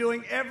swamp are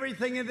doing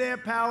everything in their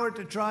power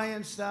to try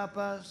and stop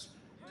us.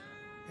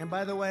 And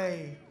by the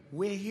way,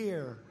 We're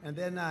here, and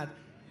they're not.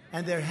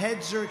 And their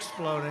heads are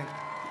exploding.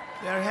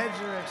 Their heads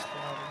are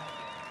exploding.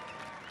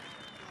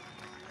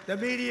 The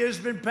media has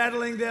been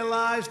peddling their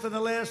lies for the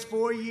last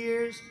 4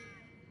 years,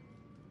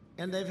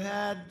 and they've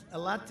had a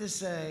lot to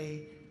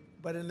say.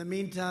 But in the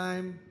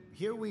meantime,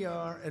 here we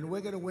are, and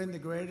we're going to win the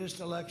greatest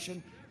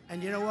election.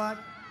 And you know what?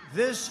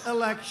 This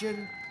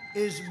election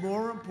is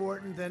more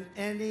important than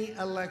any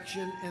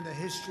election in the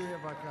history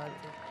of our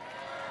country,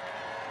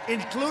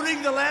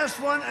 including the last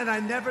one, and I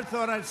never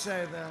thought I'd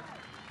say that.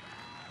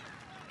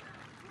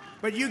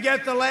 But you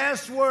get the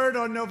last word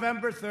on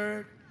November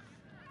 3rd.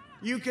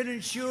 You can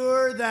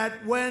ensure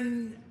that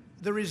when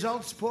the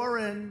results pour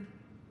in,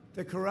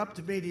 the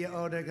corrupt media,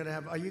 they're going to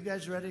have, are you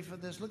guys ready for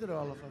this? Look at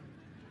all of them.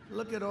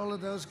 Look at all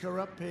of those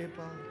corrupt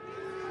people.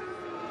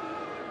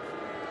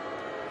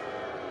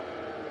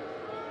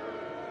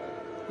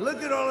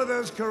 Look at all of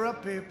those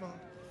corrupt people.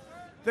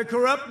 The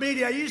corrupt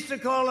media, I used to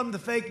call them the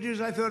fake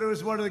news. I thought it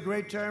was one of the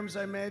great terms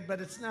I made,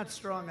 but it's not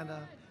strong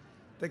enough.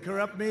 The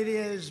corrupt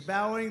media is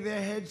bowing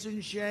their heads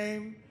in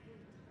shame,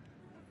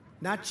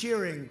 not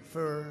cheering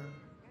for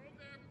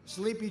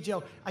Sleepy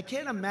Joe. I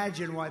can't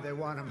imagine why they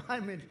want him. I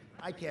mean,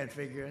 I can't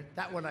figure it.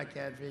 That one I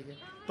can't figure.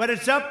 But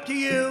it's up to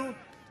you.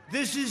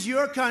 This is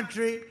your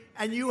country,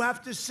 and you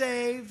have to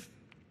save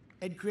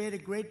and create a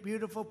great,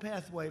 beautiful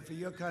pathway for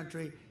your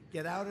country.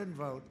 Get out and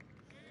vote.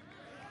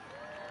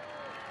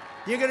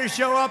 You're going to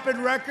show up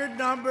in record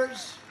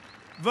numbers,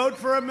 vote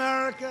for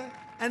America,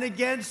 and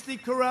against the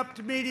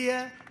corrupt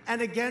media,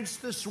 and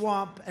against the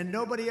swamp. And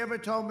nobody ever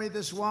told me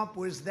the swamp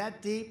was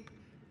that deep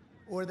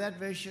or that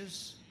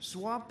vicious.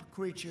 Swamp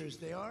creatures,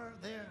 they are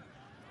there.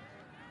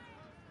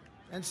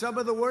 And some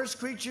of the worst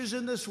creatures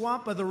in the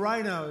swamp are the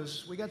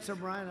rhinos. We got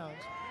some rhinos.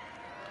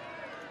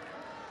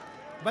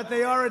 But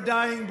they are a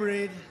dying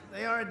breed.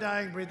 They are a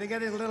dying breed. They're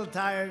getting a little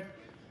tired.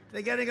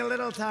 They're getting a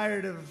little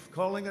tired of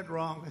calling it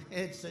wrong.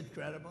 It's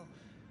incredible.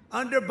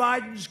 Under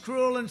Biden's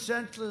cruel and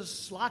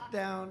senseless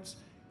lockdowns,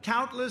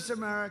 countless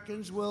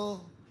Americans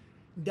will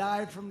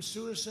die from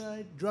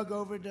suicide, drug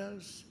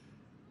overdose,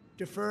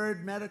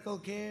 deferred medical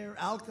care,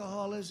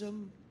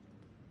 alcoholism,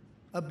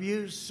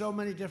 abuse, so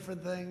many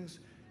different things.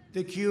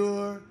 The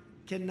cure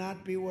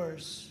cannot be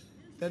worse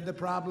than the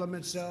problem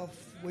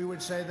itself. We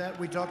would say that.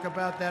 We talk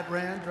about that,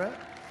 Rand, right?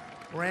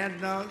 Rand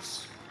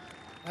knows.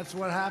 That's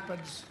what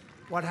happens.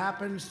 What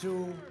happens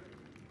to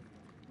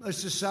a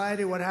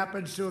society, what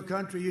happens to a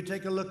country. You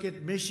take a look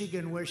at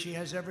Michigan, where she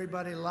has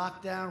everybody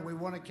locked down. We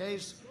won a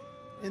case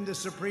in the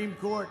Supreme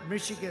Court,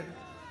 Michigan.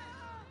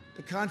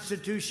 The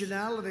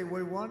constitutionality,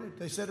 we won it.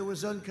 They said it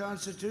was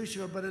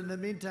unconstitutional, but in the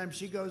meantime,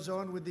 she goes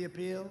on with the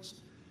appeals.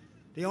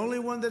 The only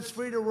one that's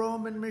free to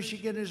roam in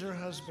Michigan is her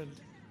husband.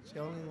 It's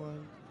the only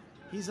one.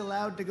 He's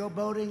allowed to go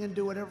boating and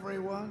do whatever he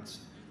wants.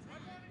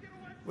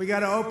 We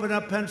got to open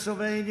up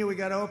Pennsylvania. We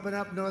got to open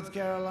up North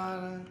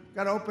Carolina.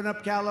 Got to open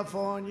up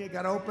California.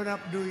 Got to open up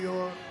New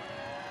York.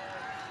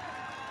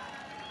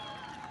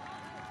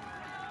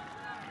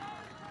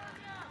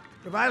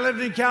 If I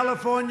lived in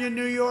California,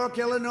 New York,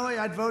 Illinois,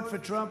 I'd vote for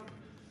Trump.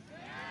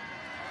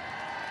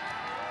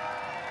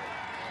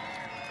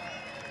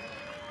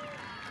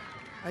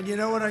 And you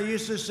know what I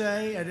used to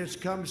say, and it's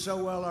come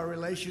so well, our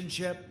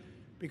relationship,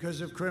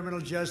 because of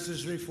criminal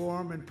justice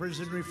reform and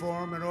prison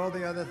reform and all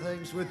the other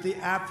things with the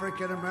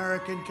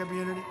African-American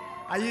community.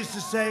 I used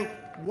to say,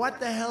 what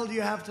the hell do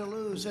you have to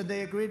lose? And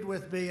they agreed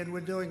with me, and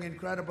we're doing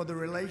incredible. The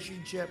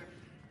relationship,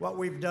 what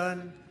we've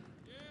done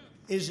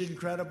is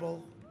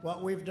incredible.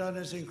 What we've done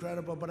is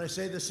incredible. But I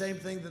say the same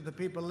thing that the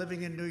people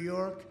living in New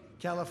York,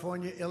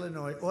 California,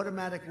 Illinois,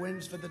 automatic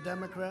wins for the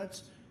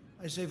Democrats.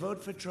 I say,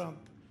 vote for Trump.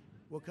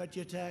 We'll cut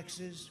your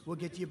taxes. We'll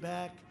get you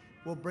back.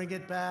 We'll bring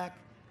it back.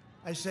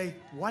 I say,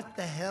 what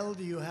the hell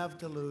do you have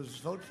to lose?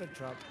 Vote for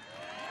Trump.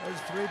 Those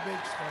three big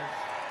states.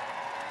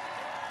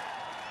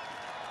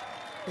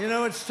 You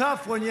know, it's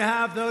tough when you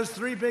have those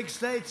three big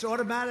states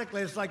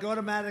automatically. It's like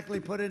automatically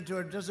put into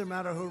it. It doesn't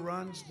matter who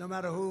runs, no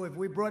matter who. If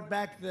we brought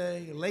back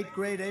the late,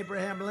 great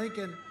Abraham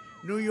Lincoln,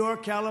 New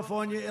York,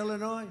 California,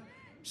 Illinois.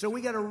 So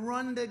we got to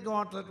run the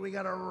gauntlet. We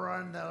got to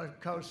run the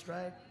coast,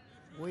 right?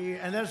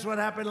 And that's what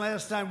happened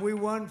last time. We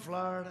won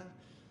Florida.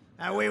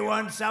 And we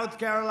won South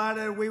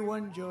Carolina, and we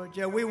won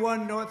Georgia. We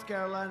won North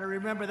Carolina.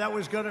 Remember, that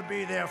was going to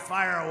be their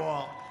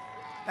firewall.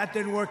 That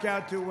didn't work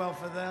out too well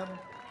for them.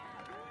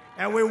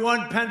 And we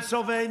won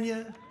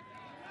Pennsylvania.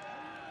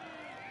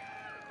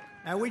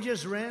 And we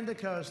just ran the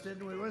coast,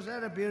 didn't we? Was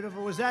that a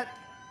beautiful, that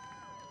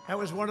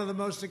was one of the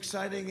most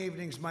exciting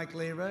evenings, Mike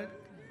Lee, right?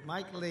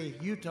 Mike Lee,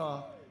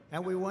 Utah.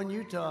 And we won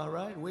Utah,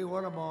 right? We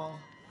won them all.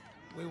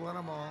 We won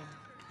them all.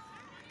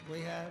 We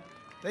had.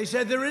 They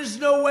said there is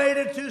no way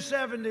to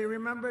 270.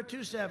 Remember,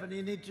 270.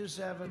 You need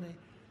 270.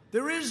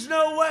 There is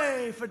no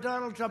way for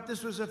Donald Trump.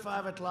 This was at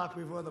 5 o'clock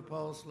before the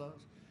polls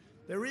closed.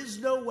 There is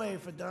no way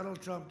for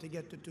Donald Trump to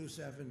get to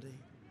 270.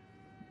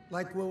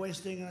 Like we're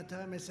wasting our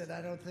time. I said,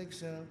 I don't think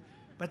so.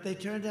 But they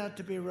turned out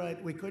to be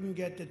right. We couldn't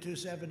get to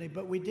 270,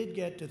 but we did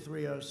get to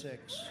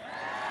 306.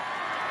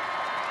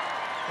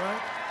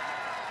 Right?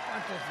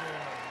 Not to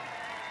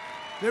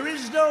 306. There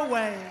is no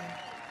way.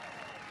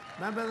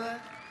 Remember that?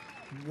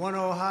 Won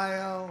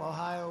Ohio.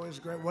 Ohio was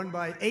great. Won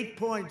by 8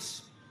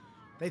 points.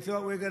 They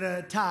thought we were going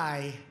to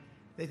tie.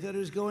 They thought it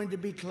was going to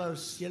be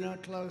close,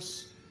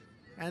 close.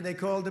 And they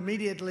called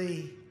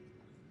immediately,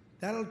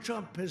 Donald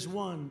Trump has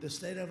won the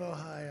state of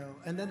Ohio.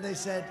 And then they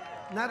said,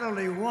 not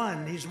only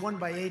won, he's won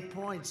by 8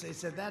 points. They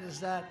said, that is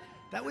that.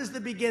 That was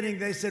the beginning.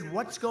 They said,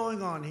 what's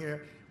going on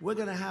here? We're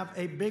going to have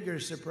a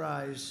bigger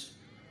surprise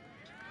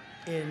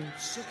in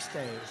 6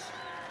 days.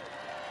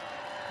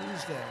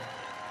 Tuesday.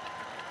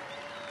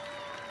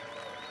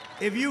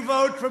 If you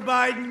vote for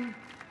Biden,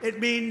 it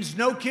means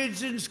no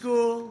kids in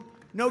school,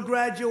 no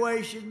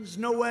graduations,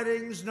 no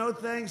weddings, no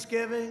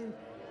Thanksgiving,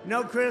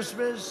 no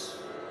Christmas,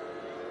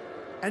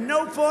 and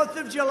no 4th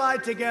of July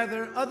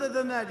together. Other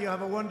than that, you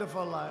have a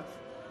wonderful life.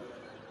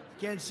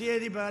 Can't see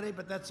anybody,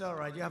 but that's all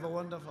right. You have a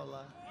wonderful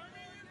life.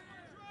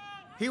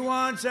 He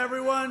wants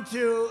everyone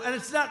to, and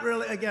it's not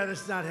really, again,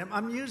 it's not him.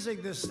 I'm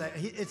using this,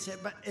 it's him,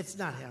 but it's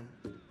not him.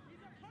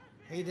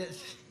 He did,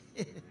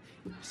 he's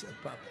a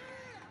puppet.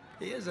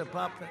 He is a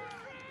puppet.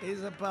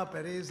 He's a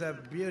puppet. He's a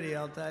beauty,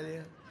 I'll tell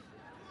you.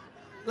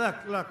 Look.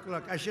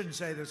 I shouldn't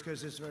say this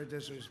because it's very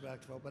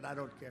disrespectful, but I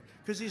don't care.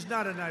 Because he's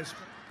not a nice guy.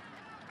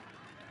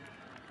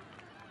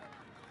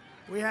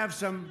 We have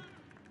some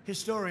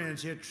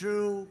historians here,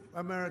 true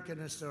American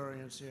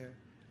historians here.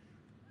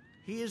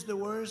 He is the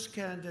worst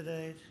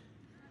candidate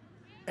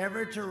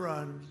ever to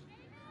run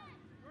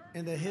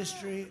in the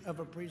history of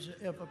a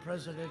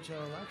presidential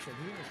election.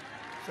 He is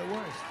the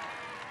worst.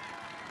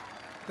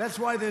 That's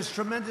why there's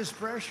tremendous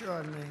pressure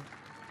on me.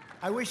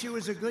 I wish he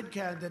was a good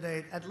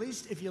candidate. At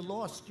least if you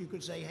lost, you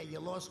could say, hey,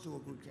 you lost to a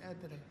good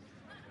candidate.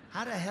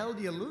 How the hell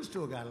do you lose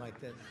to a guy like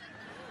this?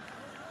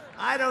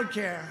 I don't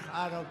care.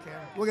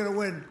 We're going to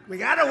win. We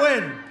got to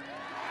win.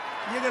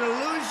 You're going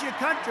to lose your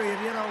country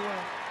if you don't win.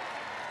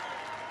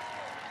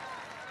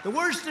 The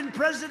worst in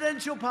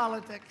presidential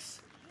politics.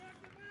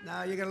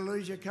 Now you're going to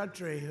lose your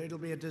country. It'll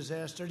be a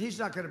disaster. And he's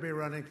not going to be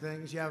running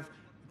things. You have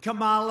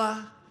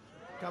Kamala.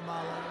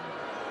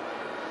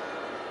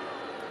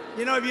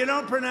 If you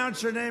don't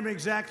pronounce her name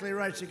exactly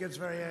right, she gets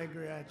very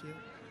angry at you.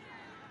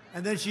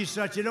 And then she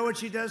starts, you know what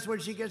she does when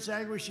she gets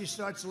angry? She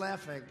starts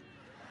laughing.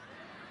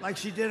 Like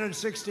she did on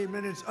 60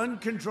 Minutes,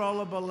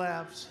 uncontrollable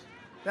laughs.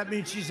 That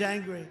means she's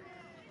angry.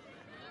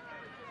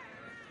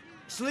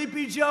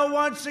 Sleepy Joe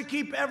wants to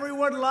keep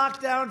everyone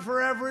locked down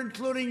forever,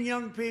 including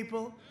young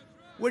people,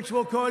 which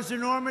will cause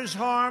enormous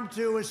harm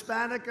to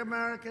Hispanic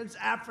Americans,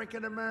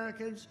 African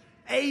Americans,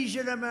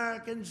 Asian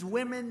Americans,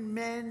 women,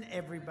 men,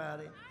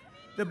 everybody.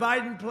 The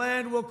Biden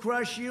plan will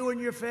crush you and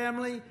your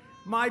family.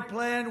 My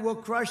plan will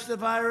crush the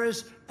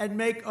virus and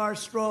make our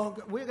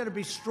strong. We're going to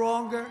be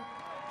stronger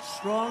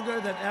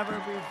than ever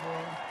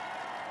before.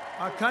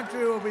 Our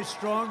country will be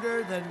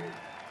stronger than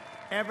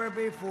ever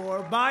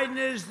before. Biden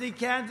is the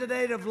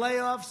candidate of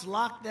layoffs,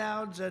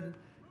 lockdowns, and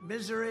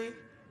misery.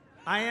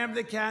 I am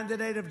the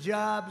candidate of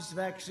jobs,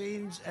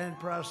 vaccines, and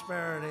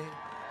prosperity.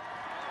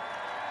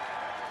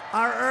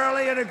 Our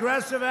early and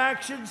aggressive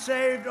action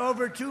saved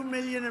over 2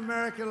 million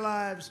American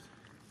lives.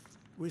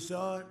 We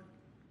saw it.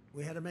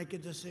 We had to make a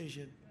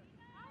decision.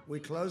 We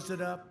closed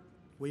it up.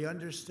 We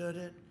understood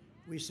it.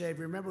 We saved.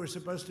 Remember, we're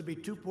supposed to be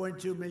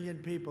 2.2 million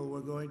people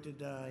were going to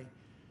die.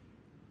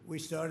 We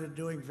started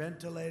doing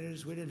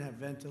ventilators. We didn't have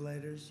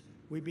ventilators.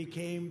 We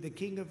became the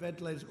king of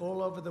ventilators.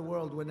 All over the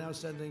world, we're now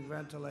sending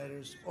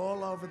ventilators.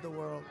 All over the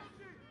world.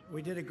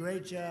 We did a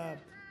great job.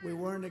 We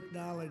weren't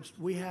acknowledged.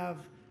 We have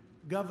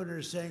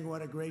governors saying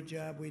what a great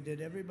job we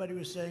did. Everybody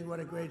was saying what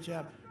a great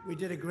job. We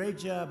did a great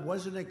job,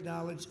 wasn't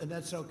acknowledged, and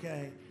that's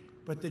okay.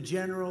 But the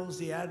generals,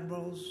 the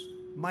admirals,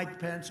 Mike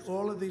Pence,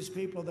 all of these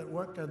people that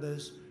worked on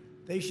this,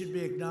 they should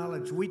be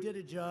acknowledged. We did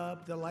a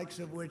job, the likes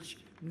of which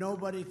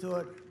nobody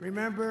thought.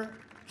 Remember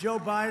Joe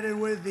Biden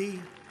with the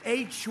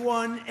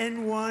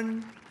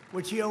H1N1,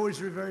 which he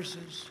always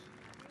reverses.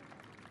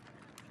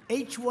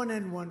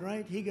 H1N1,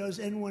 right? He goes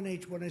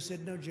N1, H1. I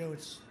said, no, Joe,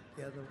 it's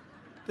the other one.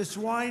 The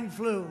swine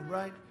flu,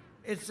 right?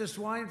 It's the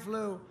swine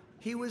flu.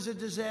 He was a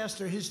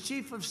disaster. His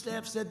chief of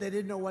staff said they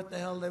didn't know what the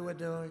hell they were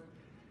doing.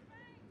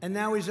 And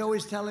now he's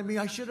always telling me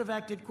I should have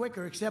acted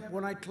quicker, except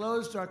when I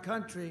closed our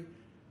country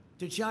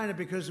to China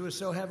because it was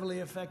so heavily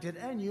affected,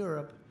 and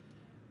Europe,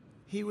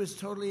 he was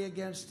totally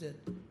against it.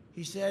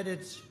 He said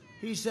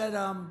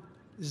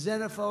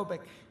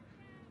xenophobic.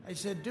 I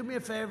said, do me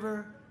a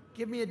favor,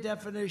 give me a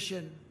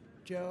definition,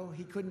 Joe.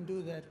 He couldn't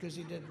do that because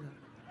he didn't.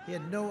 He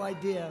had no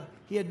idea.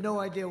 He had no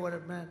idea what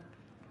it meant.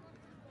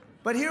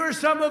 But here are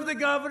some of the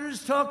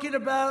governors talking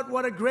about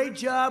what a great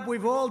job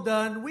we've all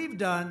done. We've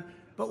done,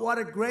 but what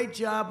a great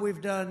job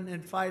we've done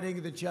in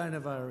fighting the China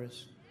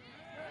virus.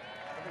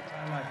 Every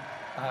time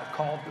I've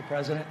called the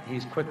president,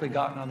 he's quickly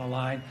gotten on the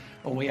line.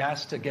 When we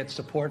asked to get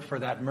support for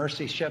that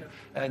Mercy ship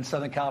in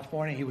Southern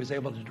California, he was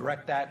able to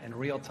direct that in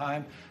real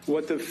time.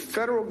 What the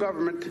federal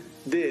government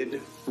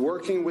did,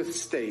 working with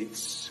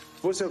states,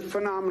 was a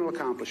phenomenal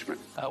accomplishment.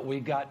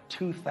 We got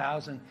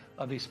 2,000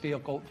 of these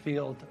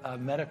field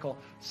medical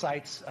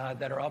sites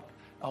that are up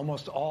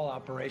almost all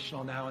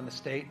operational now in the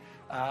state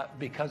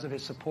because of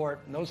his support.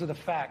 And those are the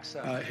facts.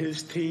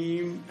 His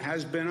team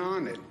has been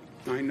on it.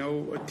 I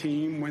know a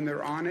team when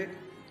they're on it,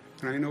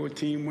 and I know a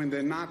team when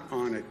they're not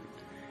on it.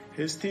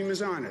 His team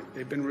is on it.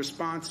 They've been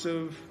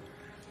responsive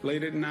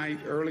late at night,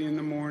 early in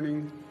the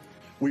morning.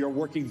 We are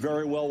working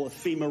very well with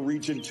FEMA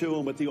Region 2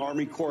 and with the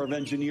Army Corps of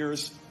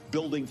Engineers,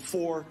 building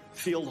 4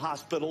 field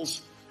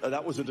hospitals.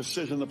 That was a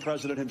decision the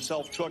president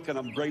himself took, and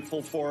I'm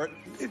grateful for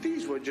it.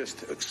 These were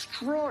just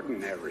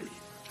extraordinary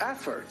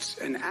efforts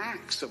and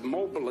acts of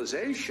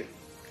mobilization.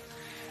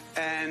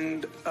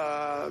 And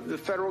the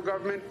federal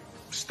government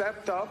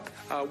stepped up.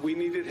 We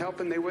needed help,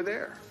 and they were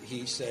there.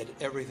 He said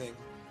everything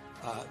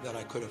that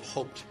I could have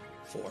hoped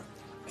for.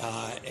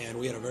 And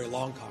we had a very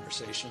long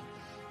conversation.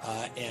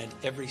 And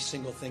every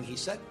single thing he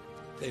said,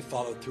 they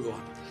followed through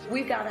on.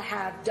 We've got to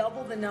have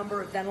double the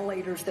number of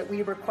ventilators that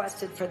we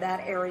requested for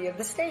that area of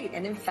the state.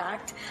 And in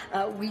fact,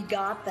 we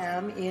got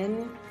them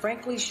in,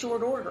 frankly,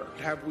 short order.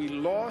 Have we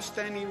lost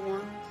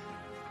anyone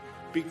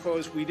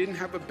because we didn't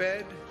have a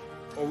bed,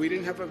 or we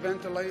didn't have a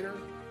ventilator,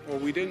 or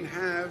we didn't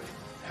have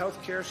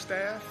healthcare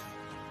staff?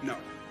 No.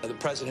 The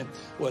president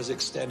was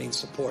extending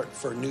support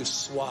for new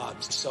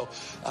swabs. So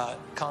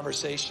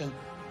conversation,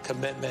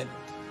 commitment,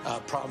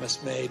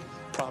 promise made,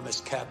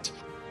 promise kept.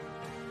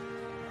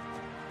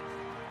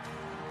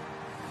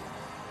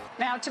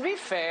 Now, to be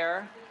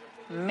fair,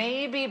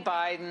 maybe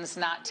Biden's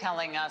not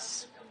telling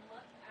us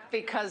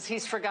because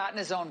he's forgotten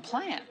his own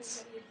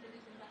plans.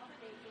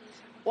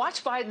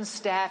 Watch Biden's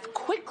staff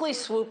quickly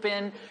swoop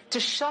in to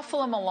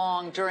shuffle him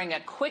along during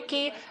a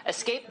quickie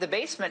escape the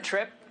basement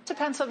trip to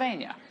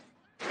Pennsylvania.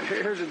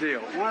 Here's the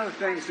deal. One of the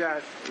things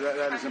that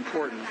is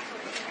important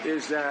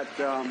is that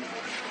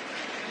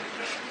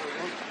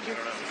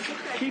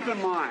keep in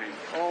mind,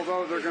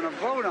 although they're going to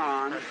vote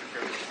on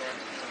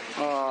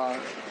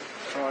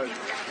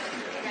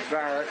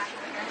Barrett,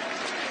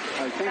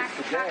 I think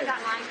today.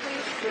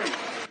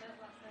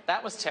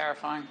 That was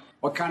terrifying.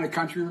 What kind of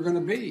country we're going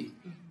to be?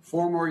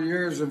 4 more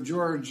years of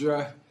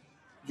Georgia,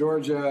 is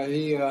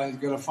going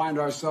to find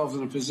ourselves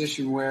in a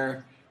position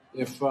where,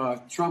 if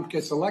Trump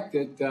gets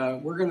elected,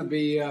 we're going to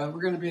be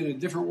in a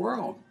different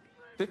world.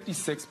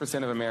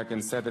 56% of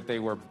Americans said that they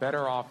were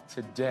better off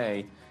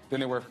today than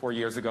they were 4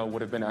 years ago,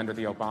 would have been under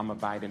the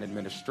Obama-Biden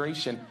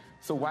administration.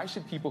 So why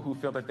should people who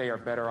feel that they are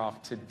better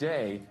off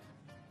today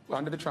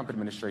under the Trump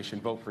administration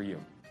vote for you?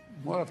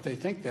 Well, if they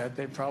think that,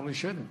 they probably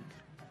shouldn't.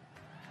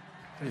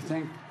 They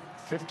think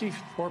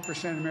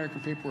 54% of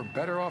American people were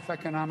better off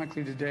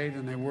economically today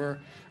than they were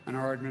in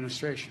our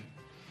administration.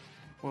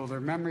 Well, their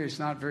memory is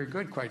not very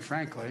good, quite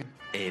frankly.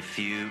 A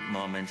few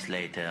moments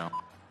later.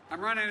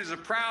 I'm running as a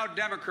proud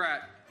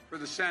Democrat for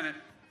the Senate.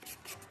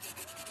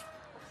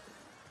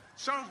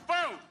 So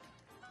vote!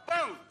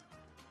 Vote!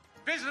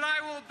 Visit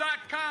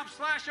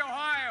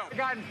iwill.com/Ohio. I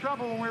got in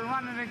trouble when we were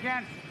running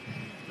against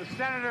the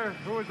senator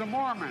who was a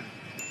Mormon,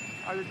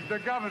 the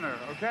governor,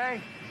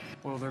 okay?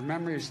 Well, their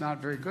memory is not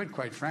very good,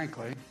 quite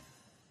frankly.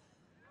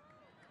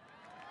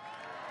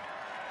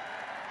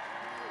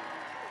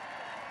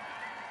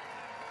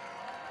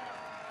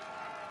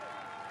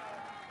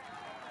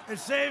 It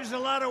saves a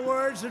lot of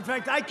words. In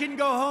fact, I can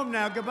go home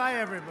now. Goodbye,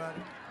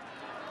 everybody.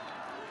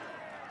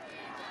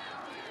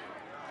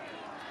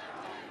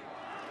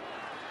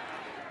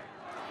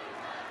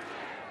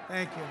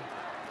 Thank you.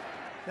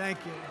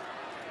 Thank you.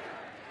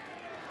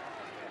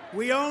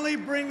 We only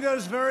bring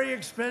those very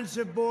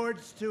expensive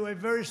boards to a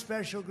very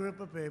special group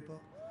of people.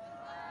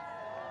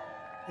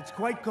 It's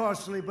quite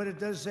costly, but it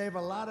does save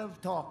a lot of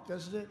talk,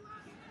 doesn't it?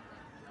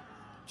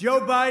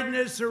 Joe Biden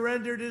has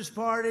surrendered his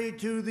party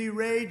to the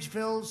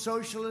rage-filled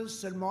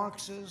socialists and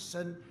Marxists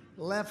and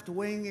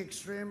left-wing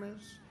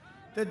extremists.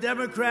 The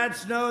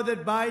Democrats know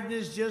that Biden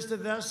is just a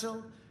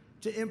vessel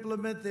to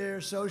implement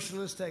their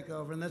socialist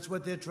takeover, and that's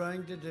what they're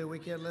trying to do. We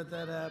can't let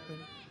that happen.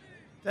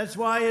 That's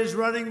why his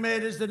running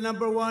mate is the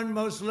 #1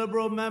 most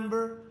liberal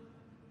member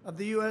of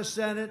the U.S.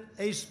 Senate,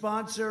 a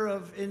sponsor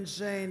of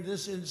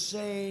this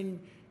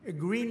insane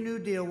Green New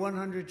Deal,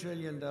 $100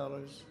 trillion.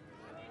 $100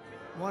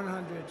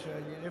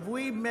 trillion. If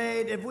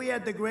we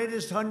had the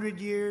greatest 100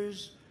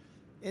 years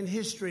in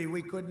history,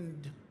 we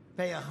couldn't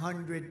pay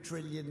 $100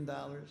 trillion.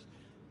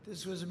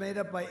 This was made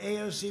up by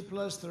AOC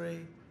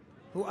 +3,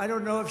 who I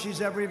don't know if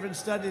she's ever even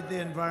studied the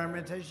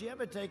environment. Has she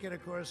ever taken a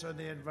course on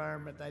the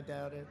environment? I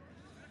doubt it.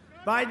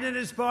 Biden and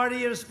his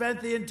party have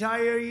spent the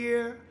entire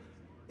year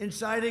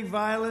inciting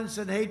violence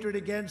and hatred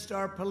against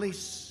our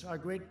police, our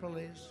great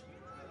police.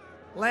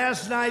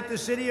 Last night, the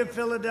city of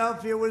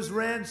Philadelphia was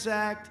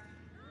ransacked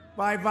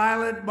by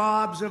violent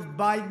mobs of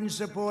Biden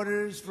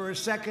supporters for a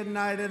second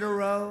night in a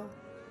row.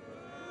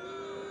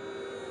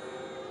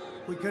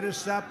 We could have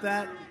stopped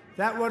that.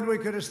 That one we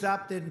could have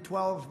stopped in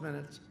 12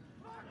 minutes.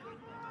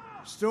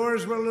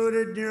 Stores were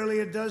looted,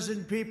 nearly a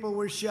dozen people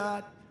were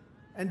shot,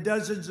 and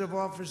dozens of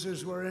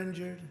officers were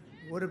injured.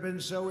 Would have been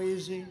so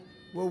easy.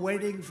 We're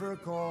waiting for a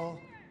call.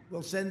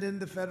 We'll send in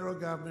the federal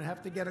government.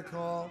 Have to get a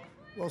call.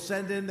 We'll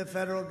send in the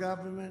federal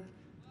government.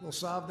 We'll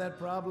solve that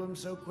problem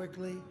so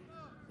quickly.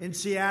 In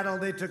Seattle,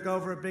 they took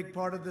over a big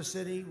part of the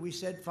city. We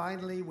said,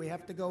 finally, we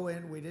have to go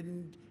in. We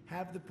didn't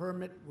have the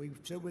permit. We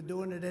said we're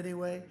doing it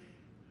anyway.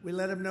 We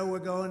let them know we're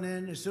going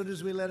in. As soon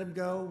as we let them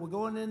go, we're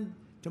going in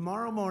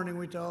tomorrow morning,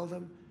 we told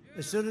them.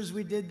 As soon as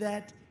we did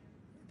that,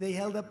 they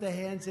held up their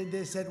hands and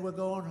they said, we're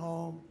going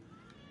home.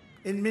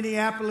 In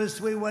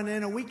Minneapolis, we went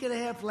in a week and a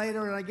half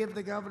later, and I give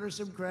the governor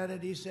some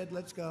credit. He said,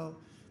 let's go.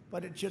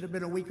 But it should have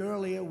been a week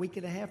earlier, a week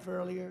and a half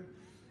earlier.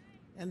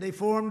 And they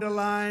formed a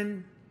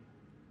line,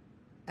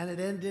 and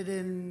it ended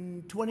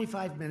in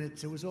 25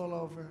 minutes. It was all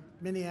over.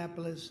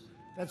 Minneapolis.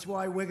 That's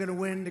why we're going to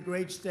win the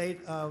great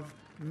state of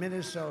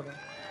Minnesota.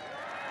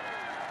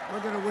 We're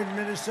going to win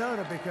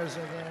Minnesota because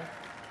of that.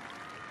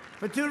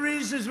 For two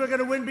reasons, we're going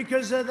to win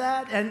because of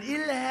that. And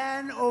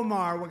Ilhan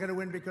Omar, we're going to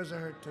win because of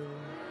her, too.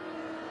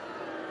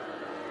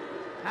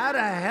 How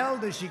the hell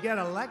does she get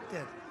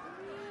elected?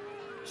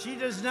 She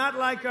does not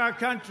like our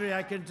country,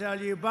 I can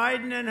tell you.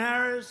 Biden and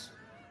Harris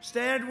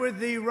stand with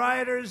the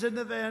rioters and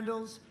the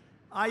vandals.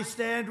 I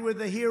stand with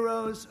the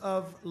heroes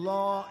of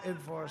law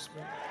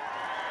enforcement.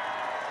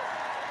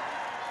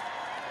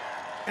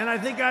 And I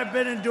think I've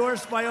been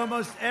endorsed by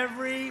almost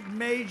every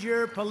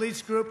major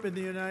police group in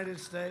the United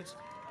States.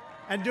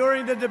 And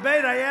during the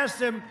debate, I asked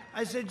him,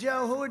 I said,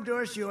 Joe, who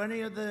endorsed you?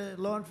 Any of the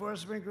law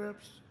enforcement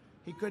groups?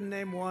 He couldn't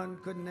name one,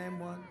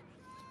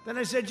 Then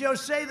I said, Joe,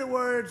 say the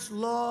words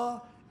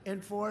law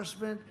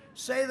enforcement.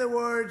 Say the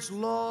words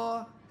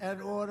law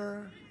and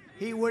order.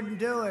 He wouldn't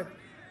do it.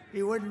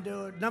 He wouldn't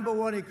do it. Number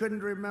one, he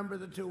couldn't remember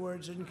the two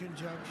words in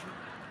conjunction.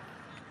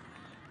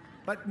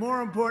 But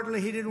more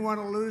importantly, he didn't want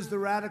to lose the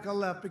radical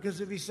left,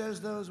 because if he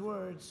says those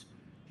words,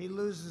 he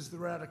loses the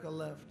radical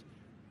left.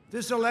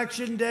 This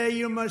election day,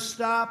 you must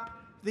stop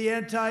the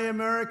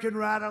anti-American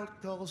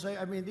radicals.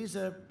 I mean, these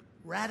are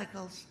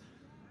radicals.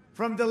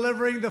 From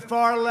delivering the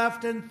far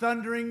left and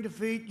thundering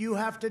defeat, you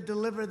have to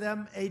deliver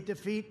them a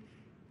defeat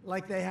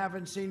like they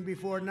haven't seen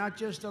before, not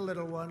just a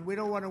little one. We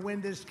don't want to win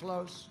this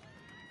close.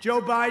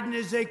 Joe Biden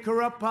is a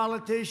corrupt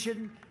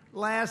politician.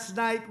 Last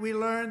night, we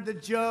learned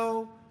that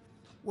Joe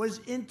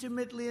was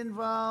intimately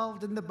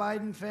involved in the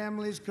Biden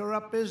family's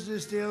corrupt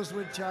business deals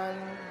with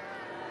China,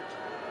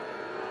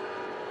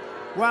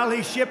 while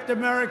he shipped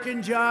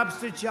American jobs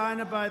to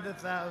China by the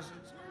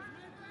thousands.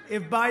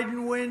 If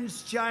Biden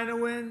wins, China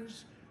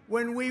wins.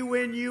 When we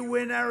win, you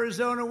win,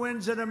 Arizona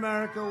wins, and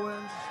America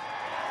wins.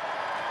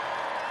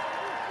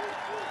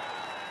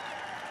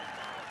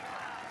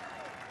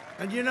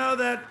 And you know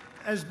that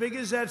as big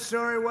as that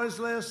story was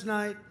last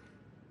night,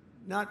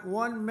 not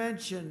one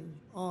mention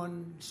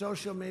on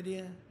social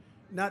media,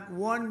 not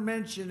one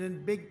mention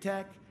in big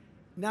tech,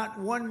 not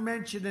one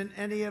mention in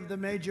any of the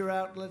major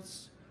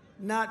outlets,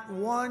 not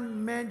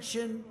one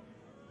mention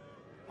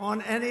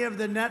on any of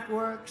the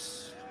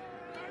networks.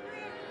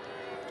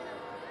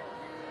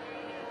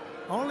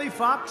 Only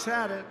Fox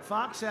had it.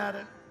 Fox had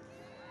it.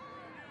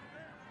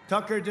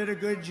 Tucker did a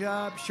good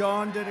job.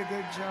 Sean did a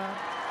good job.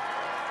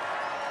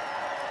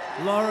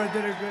 Laura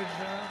did a good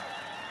job.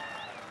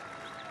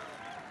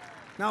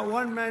 Not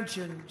one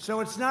mention.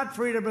 So it's not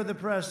freedom of the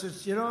press.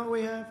 It's, you know what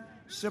we have?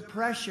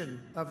 Suppression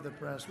of the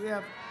press. We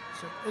have,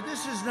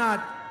 this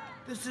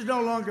is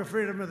no longer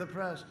freedom of the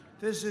press.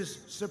 This is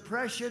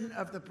suppression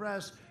of the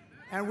press.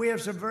 And we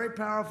have some very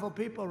powerful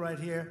people right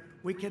here.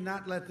 We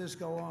cannot let this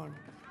go on.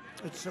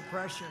 It's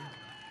suppression.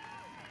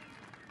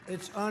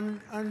 It's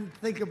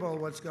unthinkable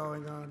what's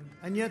going on.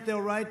 And yet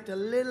they'll write the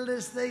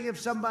littlest thing if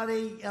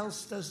somebody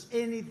else does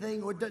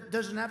anything or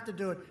doesn't have to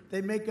do it. They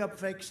make up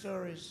fake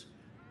stories.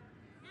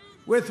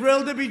 We're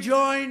thrilled to be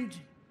joined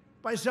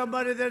by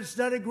somebody that's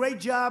done a great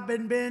job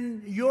and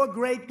been your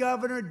great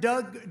governor,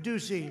 Doug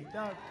Ducey.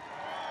 Doug.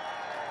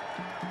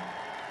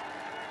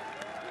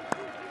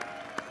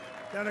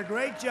 Done a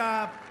great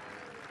job.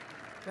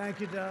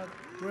 Thank you, Doug.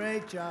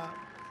 Great job.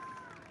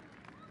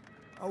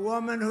 A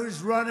woman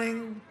who's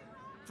running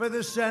for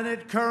the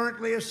Senate,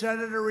 currently a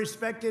senator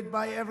respected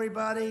by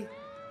everybody.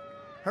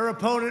 Her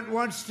opponent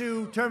wants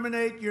to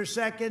terminate your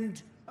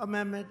Second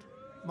Amendment.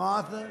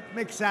 Martha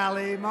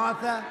McSally.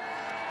 Martha.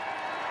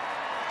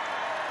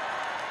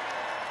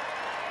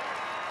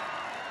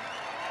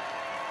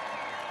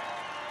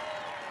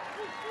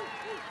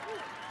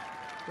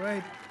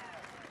 Great.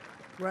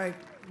 Great.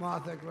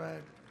 Martha,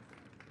 great.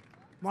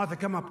 Martha,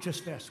 come up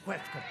just fast.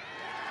 Quick.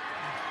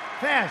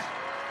 Fast.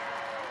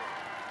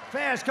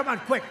 Fast. Come on,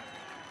 quick.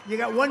 You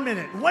got 1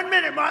 minute. 1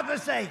 minute,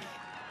 Martha's sake.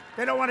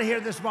 They don't want to hear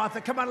this, Martha.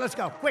 Come on, let's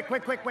go. Quick.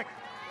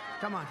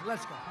 Come on,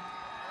 let's go.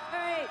 All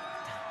right.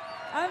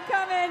 I'm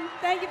coming.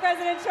 Thank you,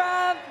 President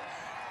Trump.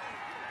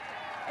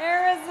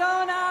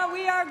 Arizona,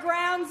 we are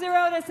ground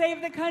zero to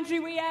save the country.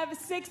 We have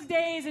 6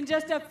 days and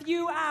just a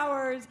few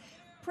hours.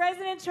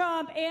 President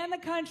Trump and the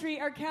country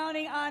are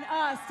counting on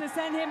us to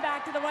send him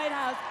back to the White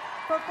House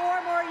for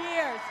 4 more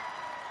years.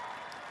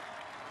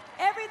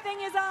 Everything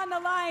is on the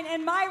line,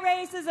 and my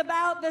race is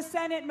about the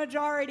Senate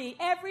majority.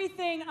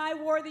 Everything I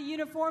wore the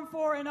uniform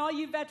for and all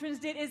you veterans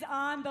did is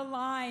on the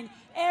line.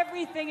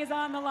 Everything is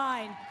on the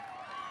line.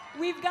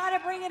 We've got to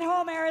bring it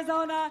home,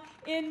 Arizona.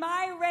 In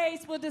my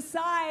race, we'll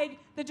decide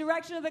the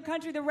direction of the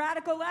country the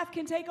radical left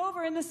can take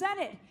over in the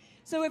Senate.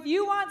 So if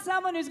you want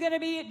someone who's going to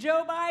be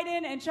Joe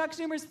Biden and Chuck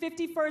Schumer's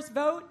 51st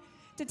vote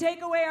to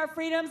take away our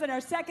freedoms and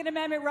our Second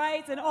Amendment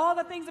rights and all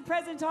the things the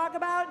president talked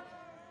about,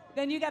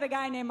 then you got a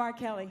guy named Mark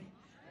Kelly.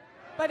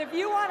 But if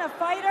you want a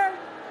fighter,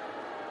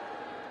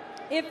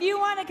 if you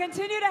want to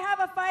continue to have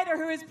a fighter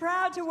who is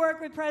proud to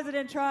work with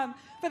President Trump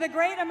for the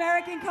great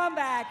American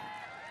comeback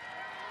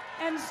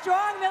and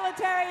strong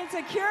military and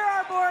secure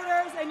our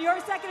borders and your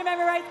Second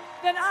Amendment rights,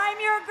 then I'm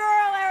your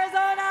girl,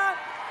 Arizona.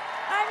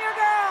 I'm your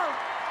girl.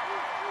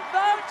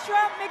 Vote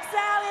Trump,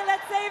 McSally.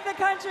 Let's save the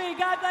country.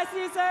 God bless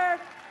you, sir.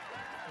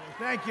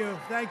 Thank you.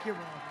 Thank you,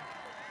 Robert.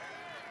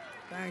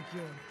 Thank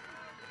you.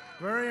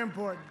 Very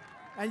important.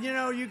 And you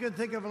know, you can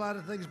think of a lot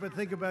of things, but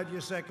think about your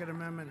Second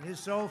Amendment. His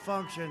sole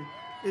function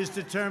is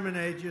to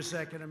terminate your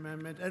Second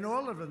Amendment. And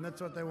all of them,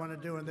 that's what they want to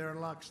do, and they're in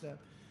lockstep.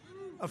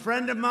 A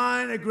friend of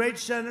mine, a great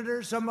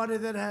senator, somebody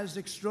that has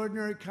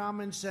extraordinary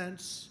common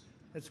sense.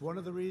 That's one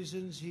of the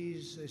reasons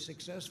he's a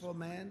successful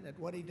man at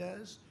what he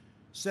does.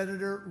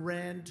 Senator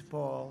Rand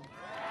Paul.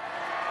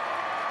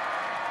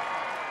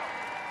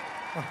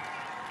 Oh.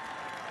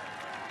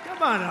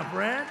 Come on up,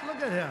 Rand.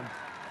 Look at him.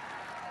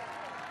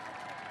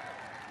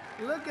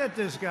 Look at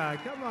this guy.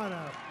 Come on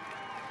up.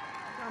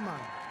 Come on.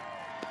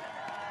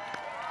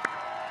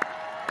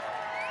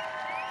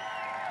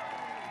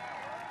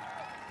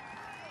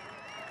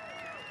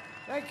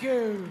 Thank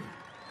you.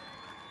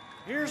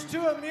 Here's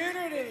to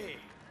immunity.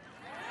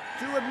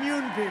 To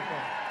immune people.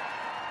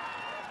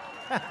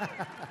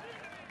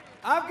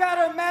 I've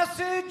got a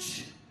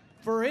message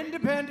for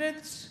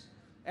independents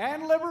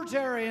and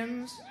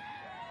libertarians.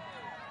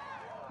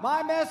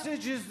 My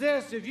message is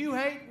this: if you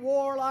hate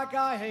war like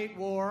I hate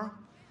war,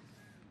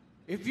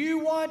 if you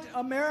want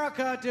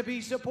America to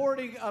be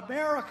supporting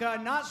America,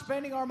 not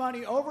spending our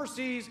money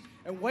overseas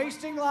and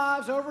wasting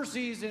lives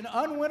overseas in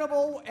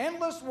unwinnable,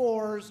 endless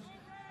wars,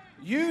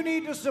 you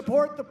need to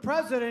support the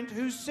president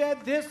who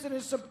said this in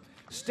his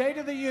State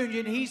of the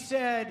Union. He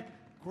said,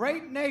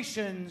 "Great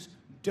nations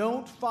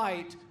don't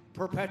fight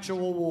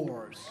perpetual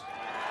wars."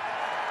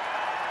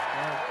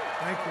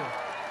 Thank you.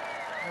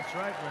 That's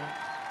right, Rand.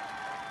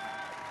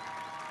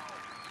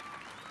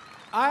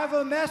 I have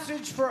a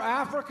message for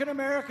African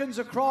Americans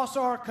across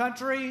our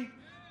country.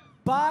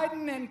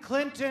 Biden and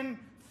Clinton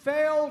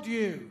failed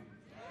you.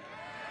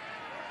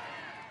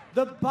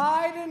 The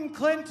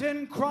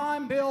Biden-Clinton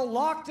crime bill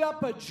locked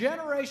up a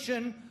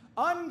generation,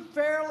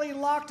 unfairly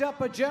locked up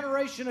a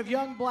generation of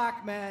young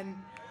black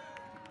men.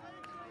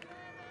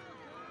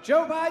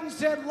 Joe Biden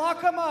said,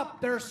 lock them up.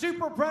 They're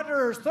super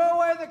predators. Throw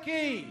away the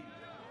key.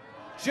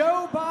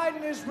 Joe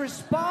Biden is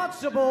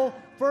responsible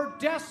for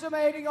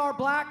decimating our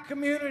black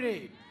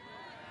community.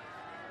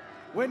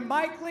 When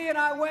Mike Lee and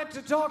I went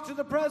to talk to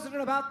the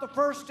president about the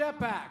First Step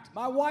Act,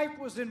 my wife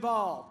was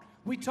involved.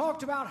 We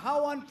talked about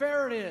how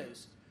unfair it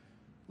is.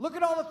 Look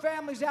at all the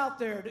families out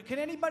there. Can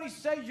anybody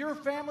say your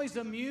family's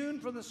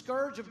immune from the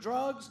scourge of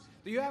drugs?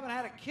 That you haven't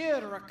had a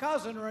kid or a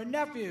cousin or a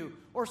nephew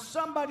or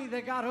somebody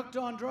that got hooked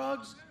on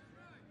drugs?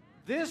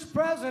 This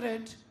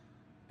president,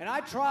 and I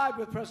tried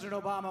with President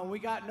Obama and we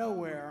got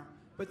nowhere,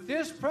 but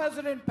this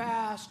president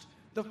passed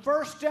the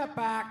First Step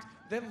Act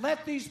that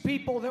let these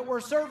people that were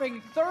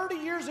serving 30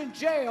 years in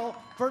jail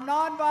for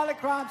nonviolent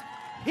crimes,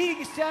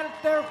 he set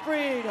their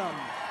freedom.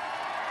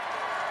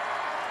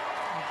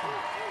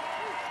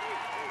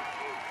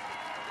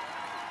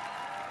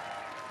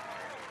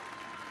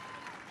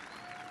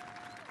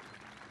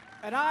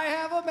 And I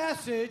have a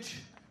message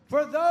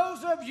for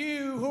those of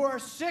you who are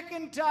sick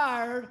and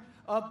tired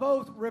of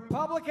both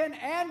Republican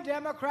and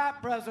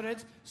Democrat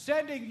presidents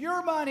sending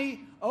your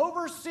money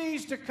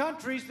overseas to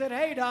countries that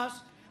hate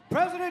us.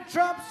 President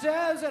Trump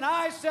says, and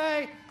I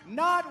say,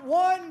 not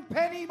one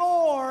penny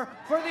more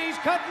for these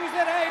countries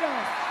that hate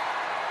us.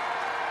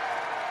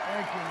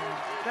 Thank you,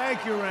 Rand.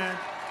 Thank you, Rand.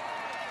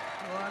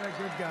 What a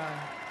good guy.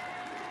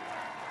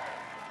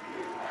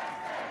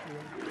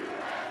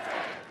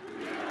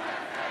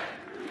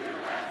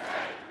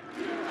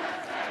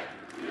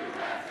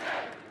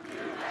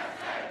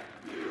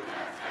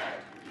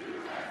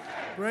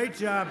 Great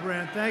job,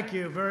 Rand. Thank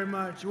you very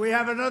much. We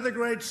have another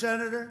great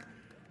senator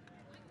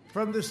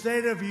from the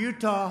state of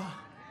Utah,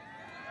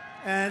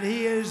 and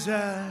he's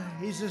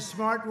a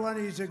smart one,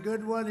 he's a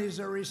good one, he's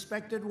a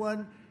respected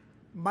one.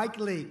 Mike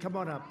Lee, come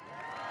on up.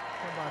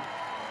 Come on.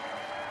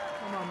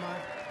 Come on,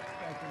 Mike.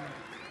 Thank you, Mike.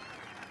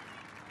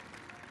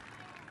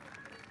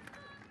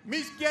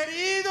 Mis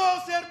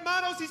queridos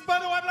hermanos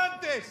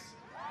hispanohablantes,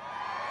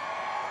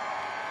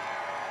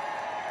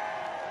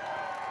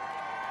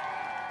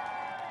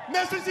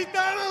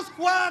 necesitamos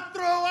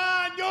 4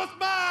 años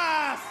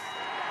más.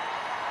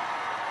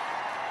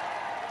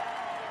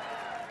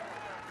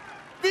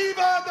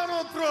 ¡Viva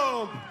Donald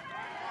Trump!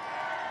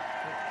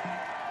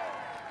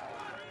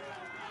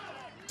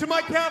 To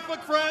my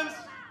Catholic friends,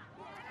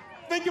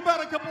 think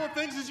about a couple of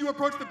things as you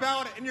approach the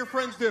ballot and your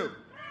friends do.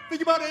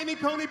 Think about Amy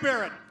Coney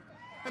Barrett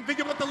and think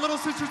about the Little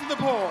Sisters of the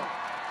Poor.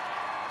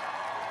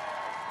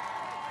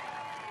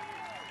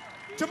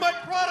 To my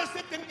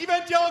Protestant and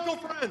evangelical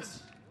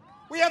friends,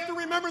 we have to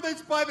remember that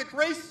it's by the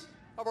grace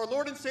of our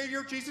Lord and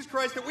Savior, Jesus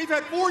Christ, that we've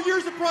had 4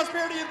 years of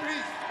prosperity and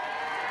peace.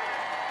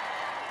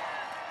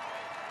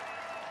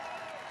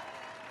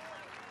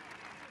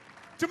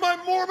 To my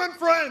Mormon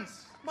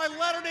friends, my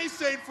Latter-day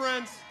Saint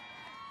friends,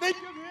 think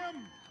of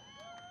him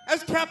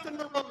as Captain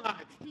Moroni.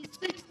 He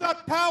seeks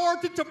not power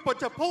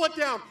to pull it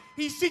down.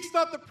 He seeks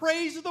not the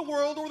praise of the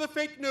world or the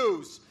fake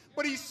news,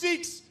 but he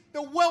seeks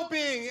the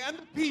well-being and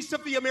the peace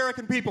of the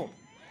American people.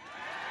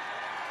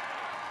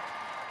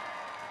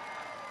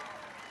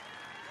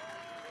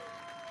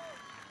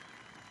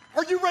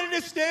 Are you ready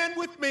to stand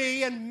with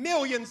me and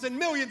millions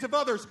of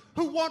others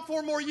who want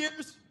 4 more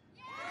years?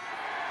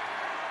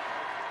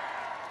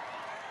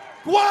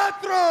 4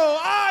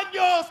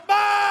 años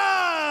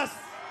más!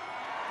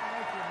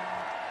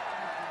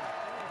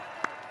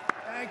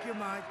 Thank you,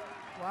 Mike.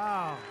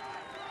 Wow.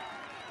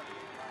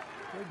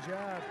 Good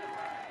job.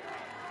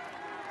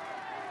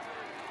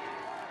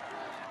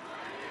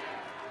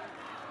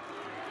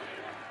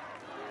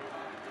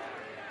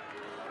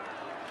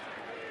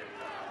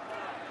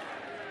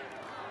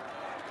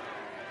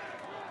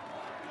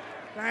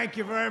 Thank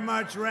you very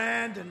much,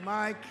 Rand and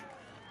Mike.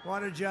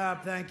 What a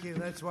job. Thank you.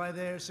 That's why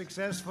they're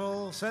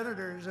successful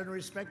senators and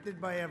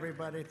respected by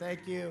everybody.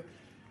 Thank you.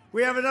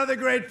 We have another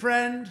great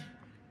friend.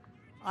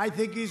 I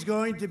think he's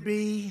going to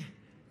be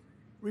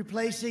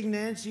replacing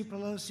Nancy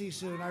Pelosi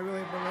soon. I really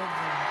believe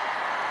that.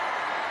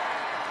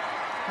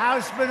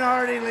 House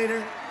Minority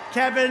Leader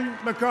Kevin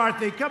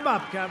McCarthy. Come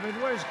up, Kevin.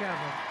 Where's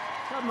Kevin?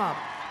 Come up.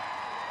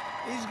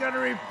 He's going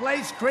to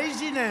replace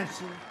Crazy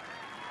Nancy.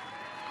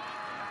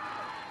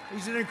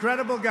 He's an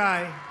incredible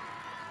guy,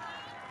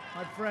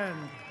 my friend.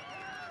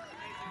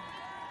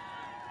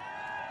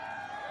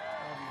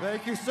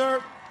 Thank you,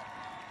 sir.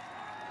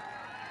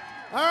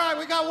 All right,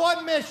 we got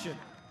one mission.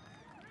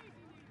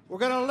 We're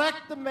going to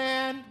elect the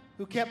man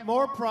who kept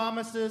more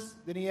promises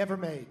than he ever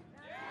made.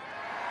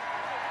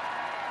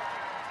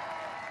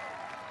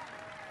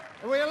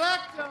 And we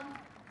elect him,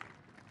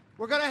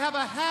 we're going to have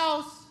a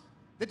House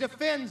that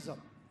defends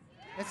him.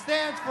 It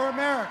stands for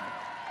America.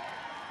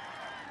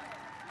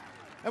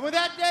 And when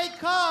that day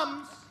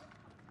comes,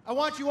 I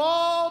want you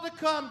all to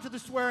come to the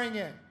swearing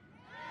in.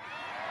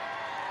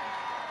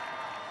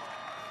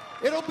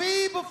 It'll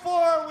be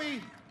before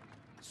we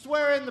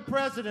swear in the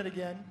president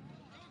again.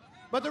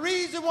 But the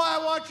reason why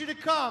I want you to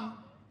come,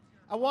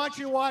 I want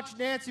you to watch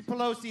Nancy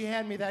Pelosi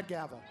hand me that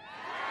gavel.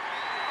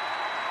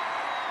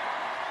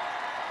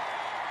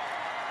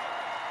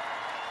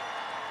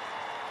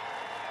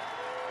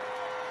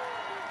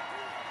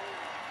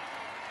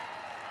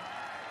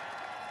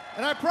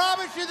 And I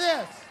promise you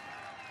this,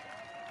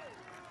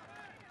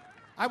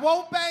 I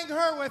won't bang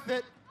her with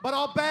it, but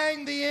I'll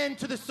bang the end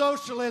to the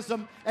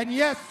socialism and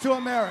yes to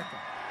America.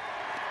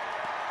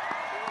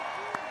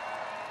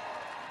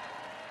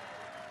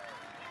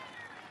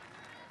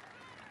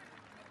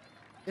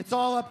 It's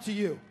all up to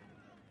you.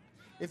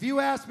 If you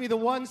ask me the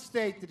one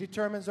state that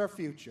determines our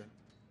future,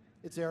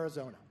 it's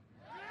Arizona.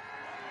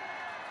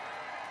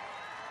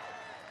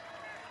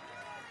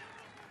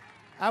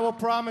 I will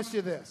promise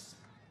you this.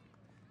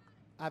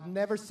 I've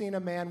never seen a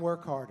man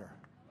work harder.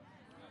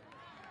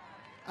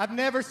 I've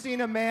never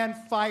seen a man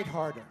fight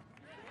harder.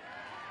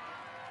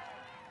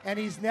 And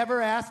he's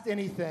never asked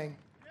anything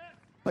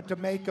but to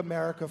make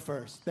America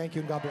first. Thank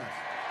you and God bless.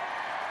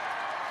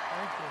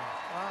 Thank you.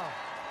 Wow.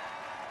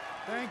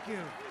 Thank you,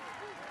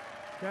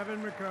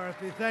 Kevin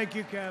McCarthy. Thank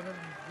you, Kevin.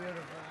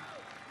 Beautiful.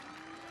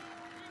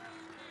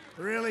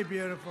 Really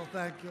beautiful.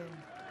 Thank you.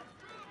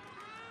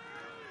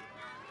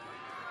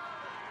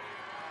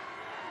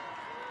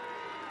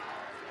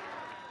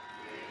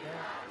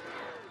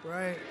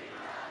 Right.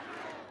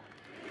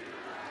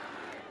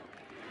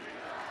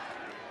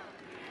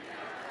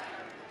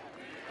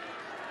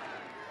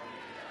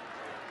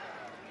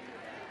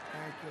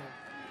 Thank you.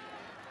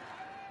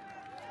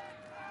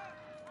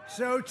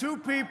 So, 2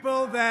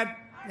 people that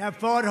have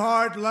fought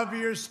hard, love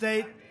your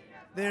state.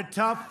 They're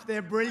tough,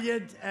 they're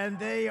brilliant, and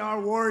they are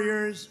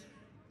warriors.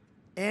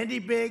 Andy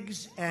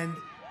Biggs and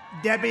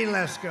Debbie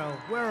Lesko.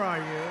 Where are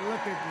you?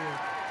 Look at you.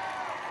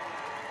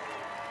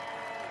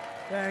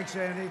 Thanks,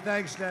 Andy.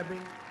 Thanks, Debbie.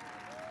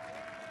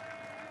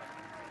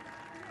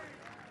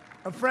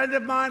 A friend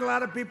of mine, a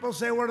lot of people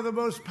say one of the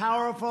most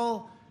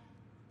powerful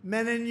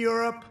men in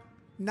Europe,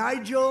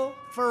 Nigel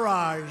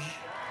Farage.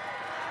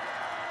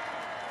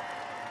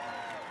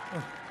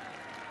 Oh.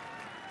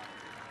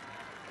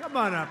 Come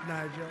on up,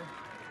 Nigel.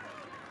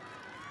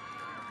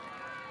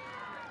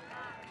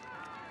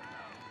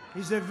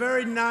 He's a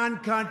very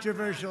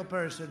non-controversial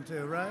person,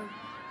 too, right?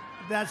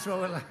 That's what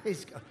we're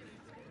like.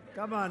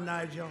 Come on,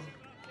 Nigel.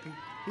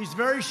 He's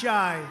very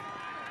shy.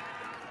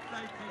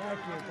 Thank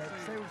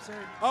you. Say.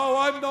 Oh,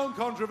 I'm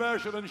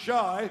non-controversial and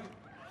shy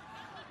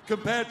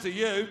compared to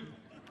you.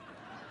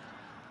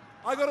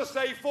 I got to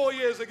say, 4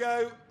 years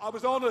ago, I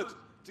was honoured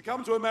to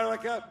come to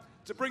America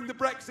to bring the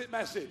Brexit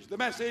message, the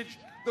message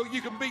that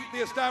you can beat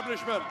the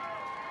establishment.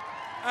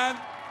 And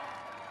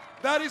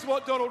that is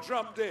what Donald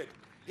Trump did.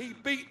 He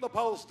beat the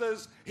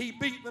pollsters. He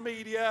beat the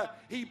media.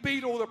 He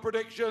beat all the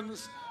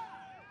predictions.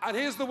 And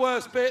here's the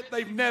worst bit.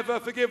 They've never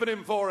forgiven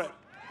him for it.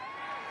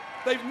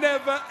 They've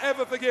never,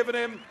 ever forgiven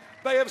him.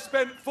 They have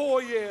spent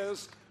 4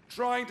 years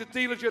trying to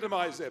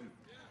delegitimize him.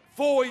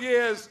 4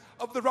 years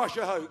of the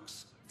Russia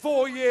hoax.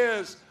 4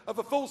 years of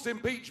a false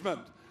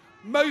impeachment.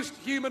 Most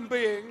human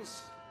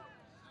beings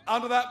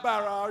under that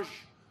barrage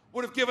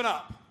would have given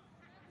up.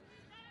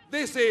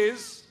 This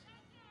is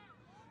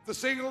the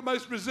single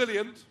most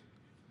resilient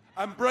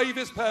and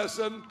bravest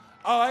person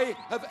I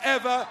have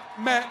ever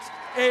met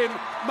in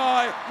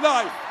my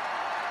life.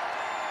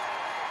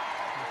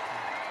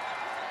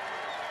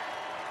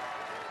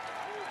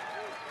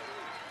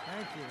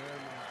 Thank you very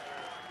much.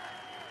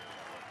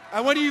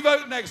 And when you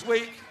vote next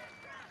week,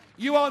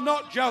 you are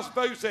not just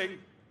voting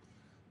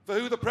for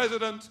who the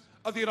President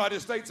of the United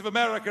States of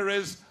America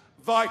is,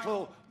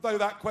 vital though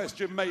that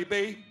question may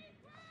be.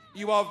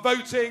 You are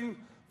voting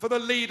for the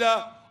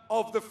leader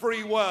of the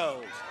free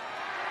world.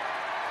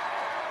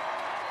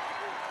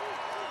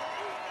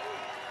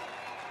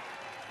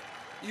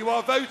 You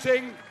are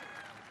voting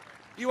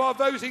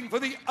for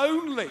the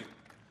only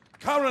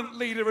current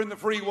leader in the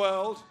free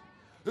world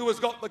who has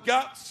got the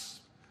guts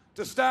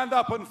to stand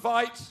up and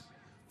fight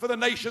for the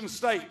nation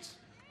state,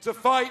 to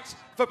fight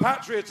for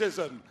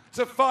patriotism,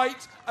 to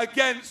fight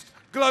against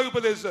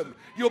globalism.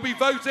 You'll be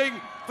voting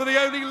for the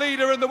only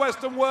leader in the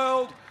Western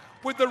world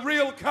with the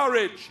real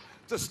courage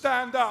to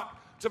stand up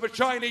to the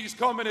Chinese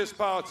Communist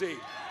Party.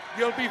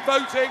 You'll be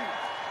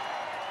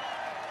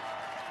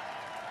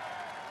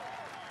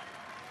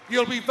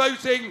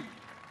voting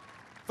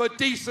for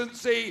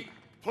decency,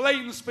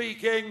 plain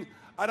speaking,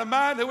 and a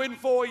man who in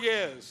 4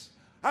 years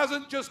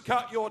hasn't just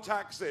cut your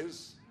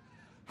taxes,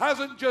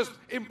 hasn't just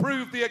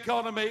improved the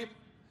economy,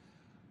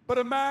 but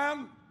a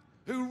man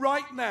who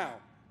right now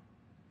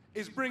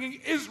is bringing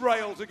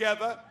Israel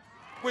together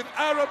with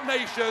Arab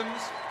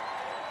nations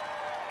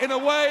in a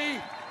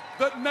way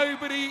that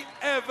nobody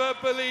ever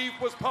believed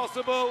was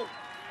possible.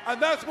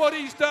 And that's what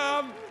he's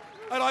done.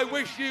 And I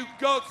wish you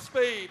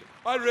Godspeed.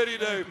 I really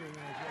do. Thank you,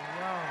 Nigel.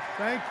 Wow,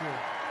 thank you.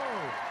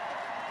 Oh.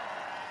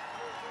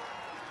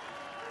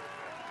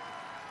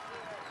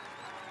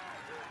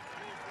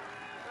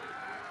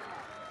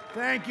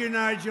 Thank you,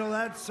 Nigel.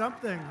 That's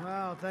something.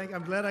 Wow,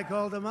 I'm glad I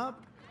called him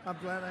up. I'm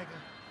glad I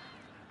could.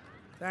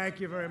 Thank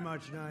you very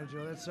much,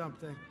 Nigel. That's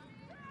something.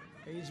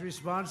 He's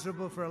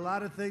responsible for a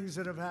lot of things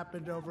that have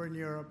happened over in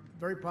Europe.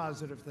 Very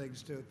positive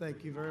things, too.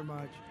 Thank you very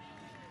much.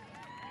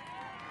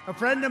 A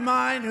friend of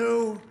mine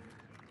who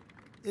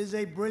is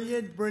a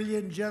brilliant,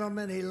 brilliant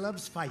gentleman. He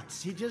loves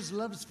fights. He just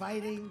loves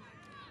fighting.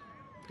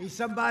 He's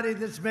somebody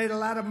that's made a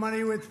lot of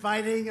money with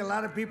fighting. A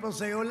lot of people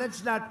say, oh,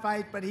 let's not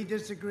fight, but he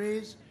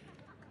disagrees.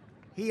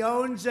 He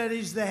owns and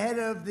he's the head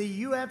of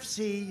the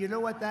UFC. You know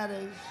what that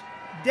is?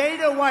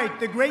 Dana White,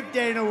 the great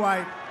Dana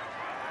White.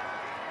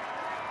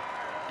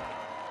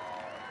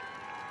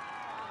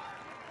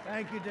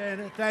 Thank you,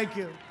 Dana. Thank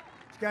you.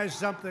 This guy's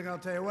something, I'll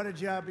tell you. What a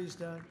job he's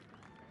done.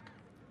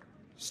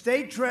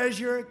 State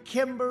Treasurer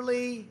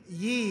Kimberly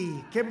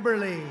Yee.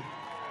 Kimberly.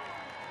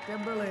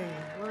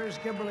 Where is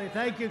Kimberly?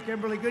 Thank you,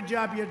 Kimberly. Good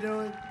job you're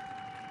doing.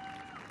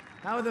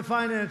 How are the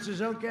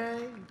finances?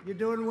 Okay? You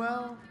doing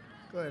well?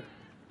 Good.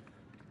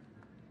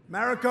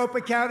 Maricopa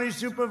County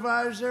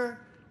Supervisor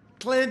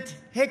Clint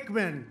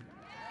Hickman.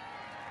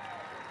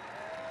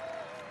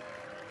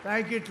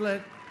 Thank you,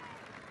 Clint.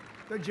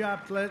 Good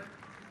job, Clint.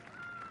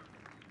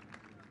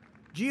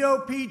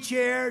 GOP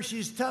chair,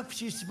 she's tough,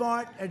 she's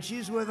smart, and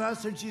she's with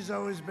us, and she's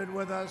always been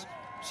with us.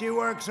 She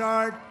works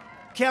hard.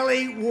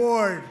 Kelly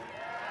Ward.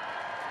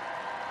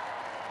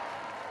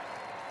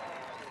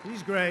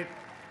 He's great.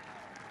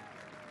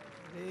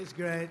 He's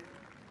great.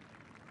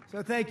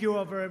 So thank you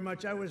all very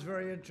much. That was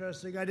very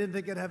interesting. I didn't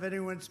think I'd have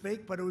anyone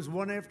speak, but it was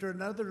one after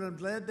another, and I'm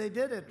glad they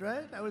did it,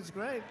 right? That was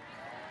great.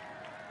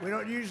 We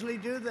don't usually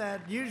do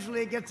that.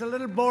 Usually it gets a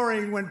little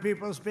boring when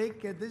people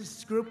speak.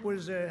 This group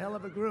was a hell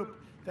of a group.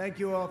 Thank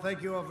you all.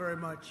 Thank you all very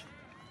much.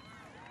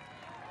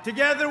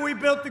 Together we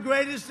built the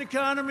greatest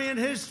economy in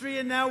history,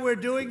 and now we're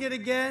doing it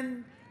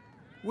again.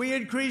 We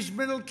increased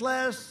middle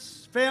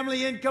class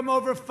family income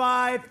over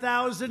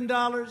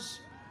 $5,000.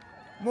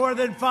 More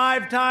than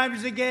 5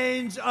 times the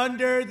gains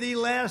under the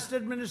last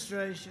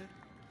administration.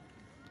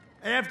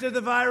 After the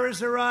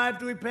virus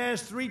arrived, we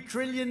passed $3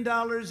 trillion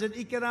in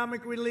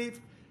economic relief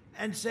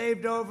and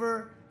saved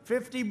over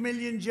 50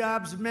 million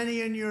jobs, many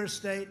in your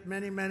state,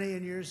 many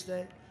in your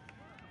state.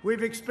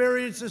 We've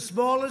experienced the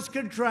smallest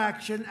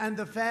contraction and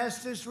the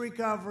fastest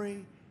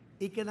recovery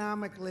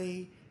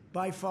economically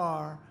by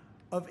far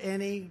of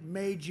any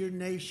major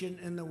nation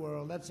in the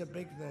world. That's a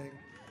big thing.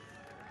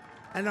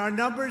 And our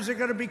numbers are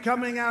going to be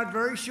coming out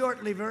very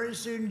shortly, very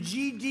soon.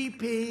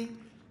 GDP,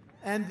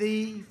 and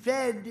the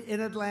Fed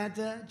in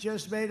Atlanta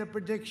just made a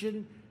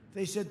prediction.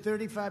 They said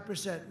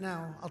 35%.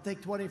 Now, I'll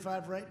take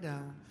 25 right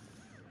now.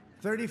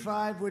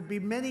 35 would be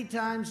many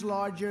times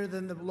larger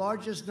than the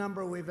largest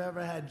number we've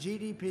ever had.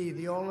 GDP,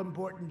 the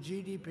all-important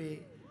GDP.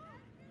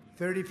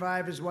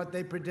 35 is what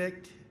they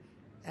predict.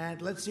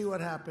 And let's see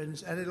what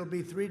happens. And it'll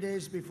be 3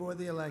 days before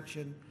the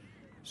election.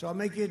 So I'll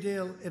make you a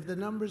deal. If the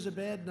number's a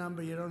bad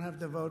number, you don't have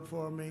to vote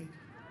for me,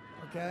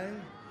 okay?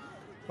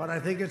 But I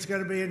think it's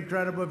going to be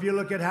incredible. If you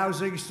look at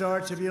housing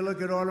starts, if you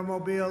look at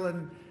automobile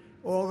and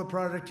all the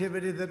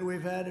productivity that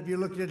we've had, if you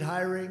look at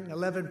hiring,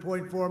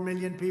 11.4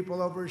 million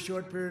people over a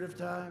short period of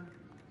time.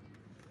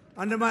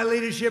 Under my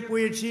leadership,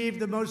 we achieved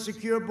the most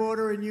secure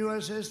border in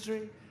U.S.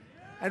 history,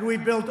 and we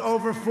built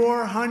over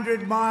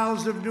 400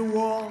 miles of new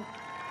wall,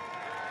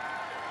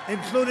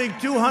 including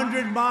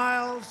 200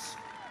 miles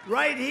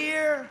right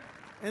here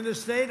in the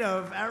state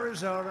of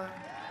Arizona,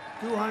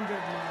 200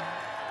 miles.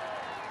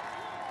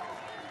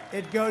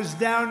 It goes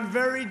down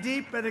very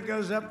deep and it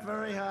goes up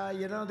very high.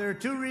 You know, there are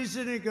two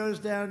reasons it goes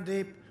down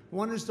deep.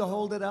 One is to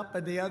hold it up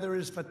and the other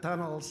is for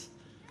tunnels.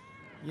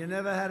 You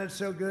never had it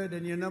so good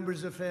and your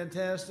numbers are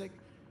fantastic.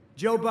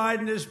 Joe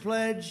Biden has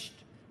pledged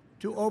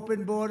to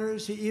open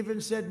borders. He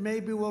even said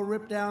maybe we'll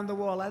rip down the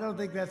wall. I don't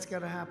think that's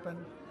going to happen.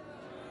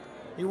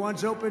 He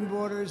wants open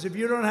borders. If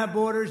you don't have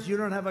borders, you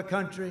don't have a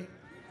country.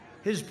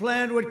 His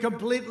plan would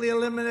completely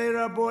eliminate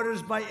our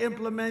borders by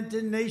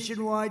implementing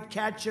nationwide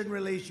catch and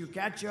release. You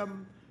catch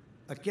them,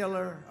 a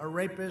killer, a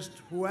rapist,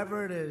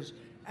 whoever it is,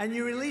 and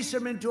you release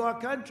them into our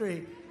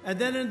country. And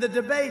then in the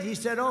debate, he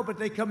said, oh, but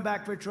they come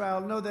back for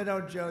trial. No, they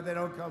don't, Joe. They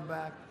don't come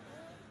back.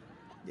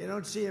 You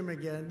don't see them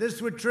again.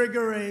 This would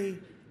trigger a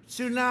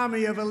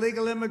tsunami of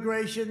illegal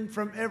immigration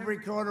from every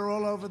corner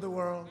all over the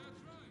world.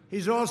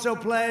 He's also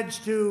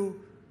pledged to,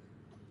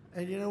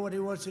 and you know what he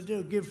wants to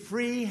do, give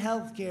free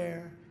health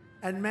care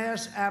and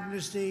mass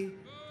amnesty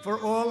for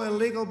all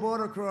illegal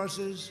border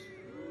crossers,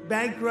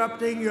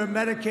 bankrupting your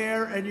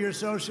Medicare and your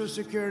Social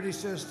Security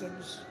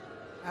systems.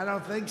 I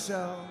don't think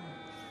so.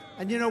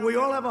 And you know, we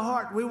all have a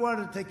heart. We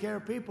want to take care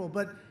of people,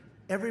 but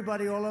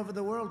everybody all over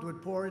the world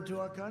would pour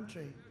into our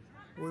country.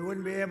 We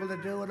wouldn't be able to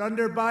do it.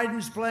 Under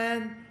Biden's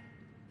plan,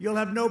 you'll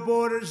have no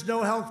borders,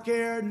 no health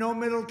care, no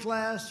middle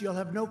class. You'll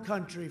have no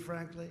country,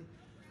 frankly.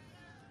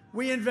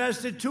 We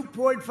invested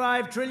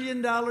 $2.5 trillion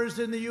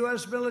in the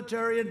U.S.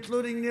 military,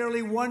 including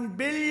nearly $1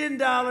 billion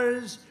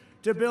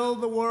to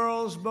build the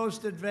world's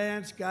most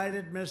advanced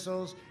guided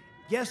missiles.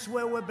 Guess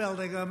where we're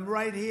building them?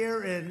 Right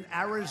here in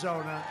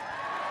Arizona.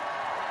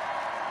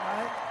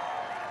 Right?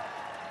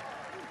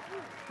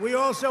 We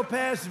also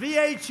passed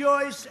VA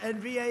choice and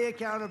VA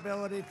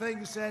accountability,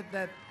 things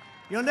that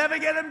you'll never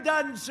get them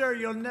done, sir.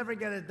 You'll never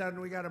get it done.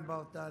 We got them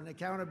both done.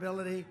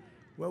 Accountability,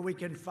 where we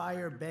can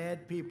fire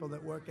bad people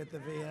that work at the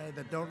VA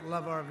that don't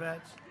love our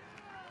vets.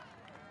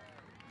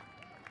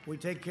 We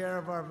take care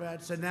of our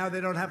vets, and now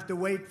they don't have to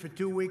wait for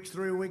 2 weeks,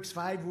 3 weeks,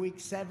 5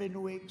 weeks,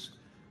 7 weeks.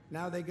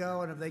 Now they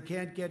go, and if they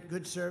can't get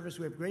good service,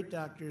 we have great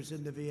doctors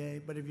in the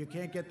VA, but if you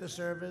can't get the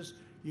service,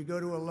 you go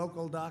to a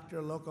local doctor,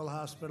 a local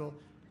hospital.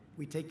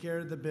 We take care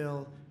of the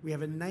bill. We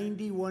have a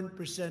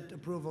 91%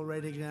 approval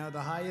rating now, the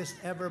highest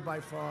ever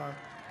by far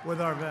with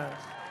our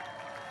vets.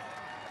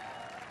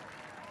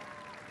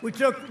 We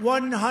took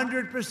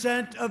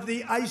 100% of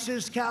the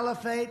ISIS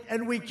caliphate,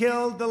 and we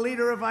killed the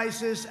leader of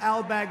ISIS,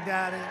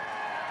 al-Baghdadi.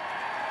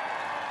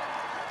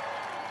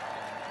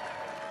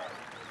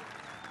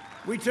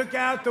 We took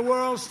out the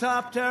world's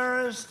top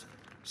terrorist.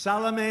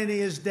 Soleimani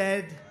is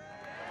dead.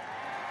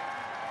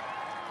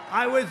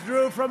 I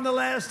withdrew from the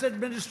last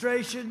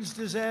administration's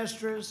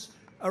disastrous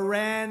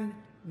Iran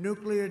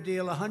nuclear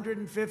deal,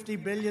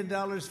 $150 billion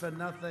for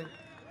nothing,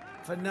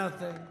 for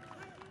nothing.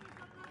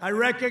 I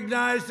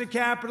recognized the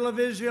capital of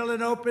Israel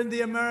and opened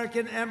the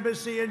American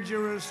embassy in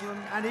Jerusalem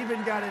and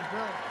even got it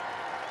built.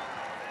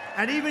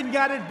 And even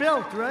got it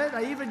built, right?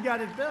 I even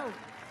got it built.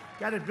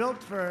 Got it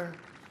built for,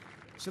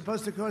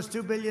 supposed to cost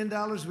 $2 billion.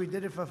 We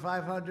did it for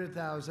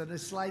 $500,000, a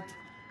slight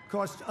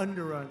cost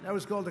underrun. That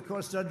was called a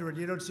cost underrun.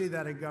 You don't see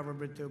that in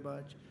government too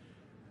much.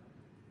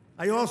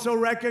 I also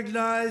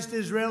recognized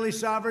Israeli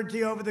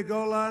sovereignty over the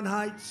Golan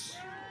Heights.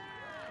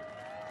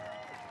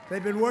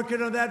 They've been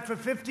working on that for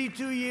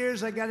 52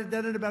 years. I got it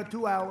done in about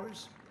 2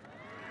 hours.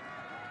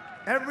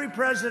 Every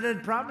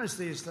president promised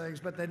these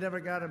things, but they never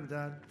got them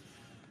done.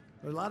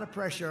 There's a lot of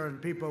pressure on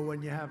people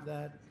when you have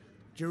that.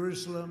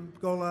 Jerusalem,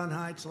 Golan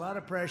Heights, a lot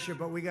of pressure,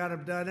 but we got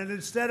them done. And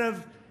instead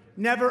of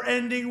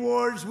never-ending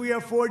wars, we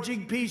are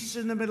forging peace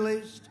in the Middle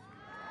East.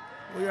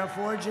 We are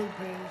forging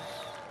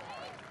peace.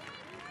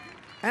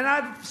 And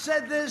I've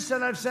said this,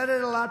 and I've said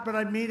it a lot, but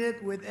I mean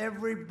it with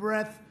every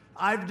breath.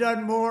 I've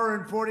done more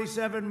in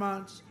 47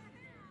 months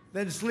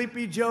than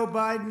Sleepy Joe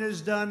Biden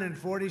has done in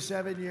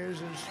 47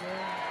 years in straight.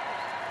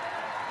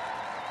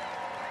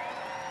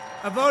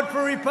 A vote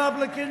for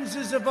Republicans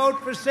is a vote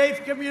for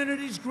safe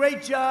communities,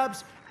 great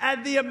jobs,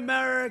 and the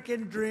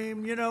American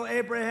dream. You know,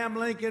 Abraham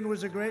Lincoln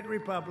was a great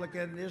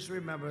Republican. Just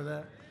remember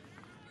that.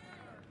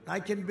 I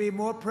can be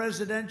more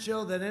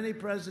presidential than any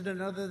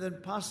president other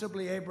than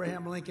possibly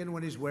Abraham Lincoln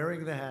when he's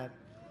wearing the hat.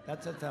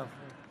 That's a tough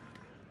one.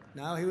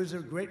 Now, he was a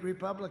great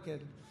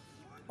Republican.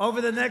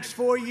 Over the next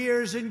 4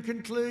 years, in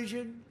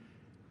conclusion,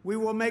 we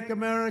will make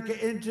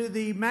America into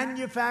the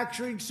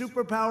manufacturing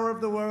superpower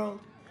of the world.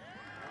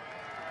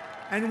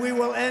 And we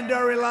will end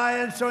our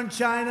reliance on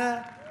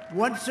China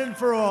once and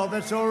for all.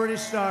 That's already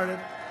started.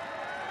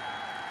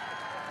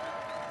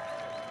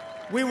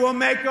 We will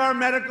make our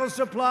medical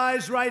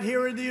supplies right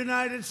here in the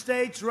United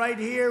States, right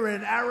here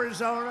in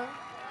Arizona.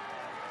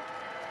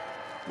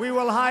 We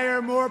will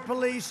hire more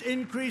police,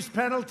 increase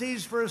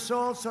penalties for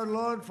assaults on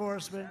law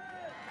enforcement,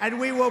 and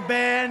we will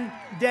ban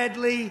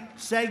deadly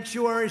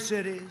sanctuary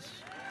cities.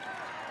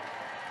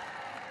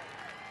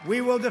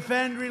 We will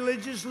defend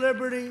religious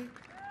liberty,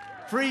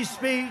 free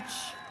speech,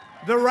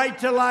 the right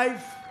to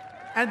life,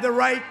 and the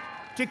right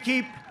to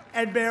keep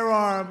and bear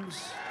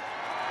arms.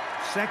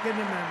 Second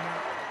Amendment.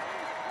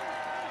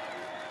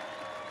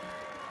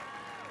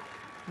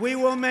 We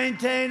will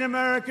maintain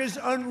America's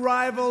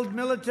unrivaled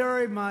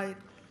military might,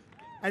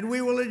 and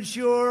we will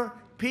ensure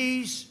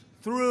peace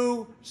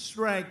through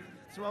strength.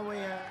 That's what we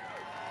have.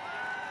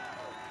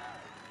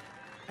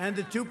 And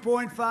the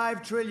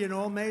 $2.5 trillion,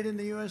 all made in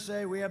the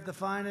USA. We have the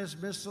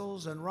finest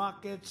missiles and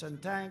rockets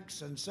and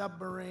tanks and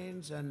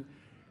submarines and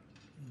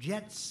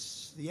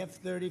jets, the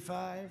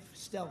F-35,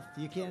 stealth.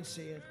 You can't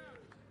see it.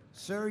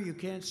 Sir, you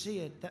can't see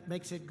it. That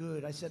makes it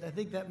good. I said, I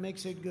think that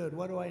makes it good.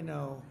 What do I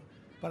know?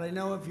 But I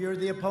know if you're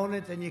the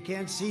opponent and you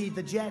can't see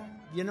the jet,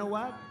 you know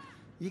what?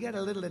 You got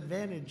a little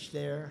advantage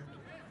there.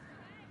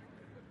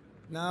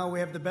 Now we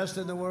have the best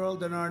in the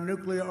world, and our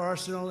nuclear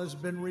arsenal has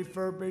been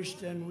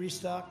refurbished and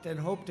restocked, and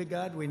hope to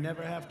God we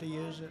never have to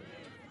use it.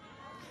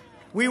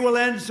 We will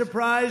end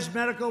surprise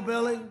medical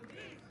billing,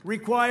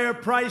 require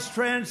price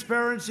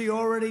transparency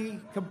already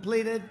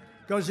completed,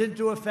 goes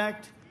into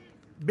effect,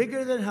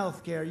 bigger than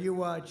health care, you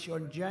watch,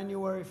 on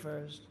January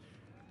 1st.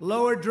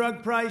 Lower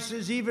drug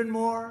prices even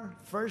more.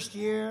 First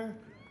year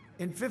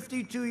in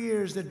 52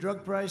 years that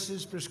drug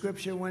prices,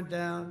 prescription went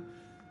down.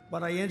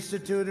 But I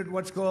instituted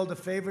what's called the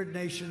favored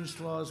nations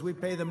clause. We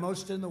pay the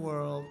most in the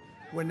world.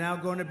 We're now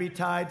going to be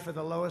tied for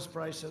the lowest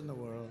price in the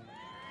world.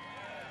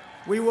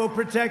 We will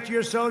protect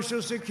your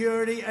Social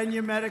Security and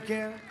your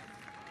Medicare.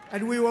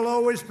 And we will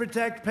always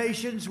protect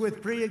patients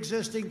with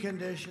pre-existing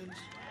conditions.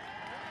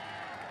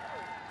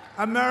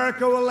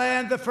 America will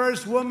land the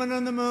first woman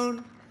on the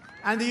moon.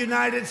 And the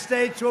United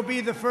States will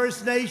be the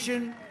first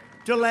nation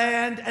to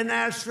land an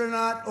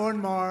astronaut on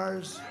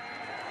Mars.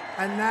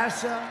 And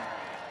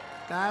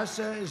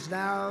NASA is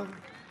now,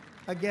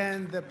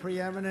 again, the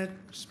preeminent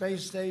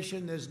space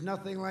station. There's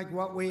nothing like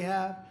what we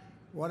have.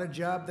 What a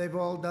job they've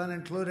all done,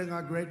 including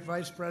our great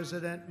Vice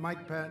President,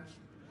 Mike Pence.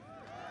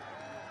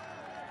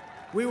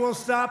 We will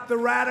stop the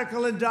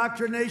radical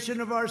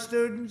indoctrination of our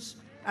students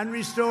and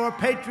restore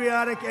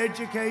patriotic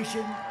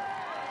education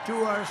to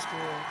our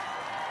schools.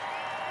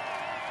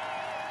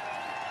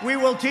 We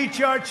will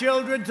teach our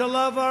children to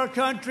love our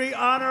country,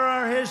 honor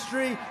our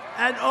history,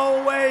 and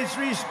always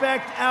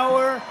respect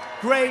our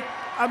great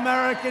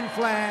American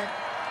flag.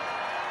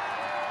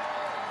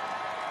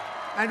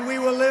 And we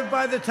will live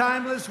by the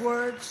timeless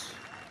words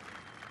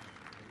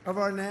of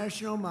our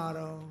national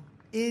motto,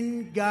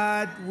 "In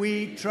God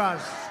we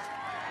trust."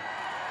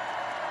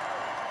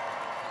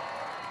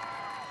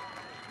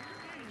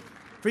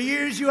 For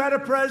years you had a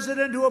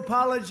president who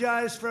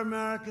apologized for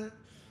America.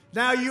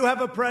 Now you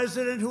have a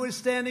president who is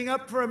standing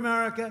up for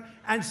America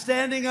and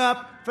standing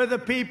up for the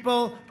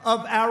people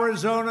of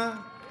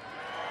Arizona.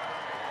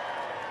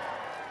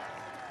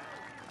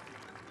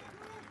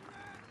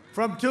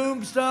 From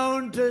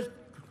Tombstone to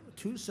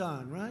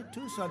Tucson, right?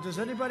 Tucson. Does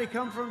anybody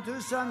come from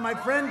Tucson? My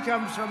friend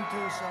comes from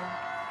Tucson.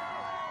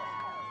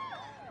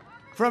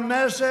 From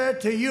Mesa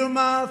to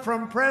Yuma,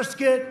 from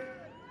Prescott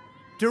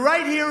to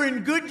right here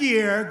in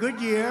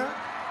Goodyear.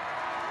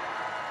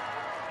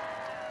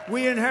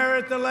 We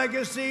inherit the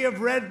legacy of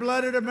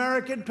red-blooded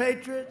American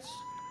patriots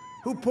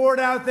who poured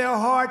out their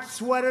heart,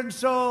 sweat, and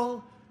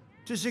soul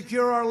to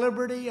secure our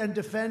liberty and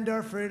defend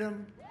our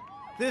freedom.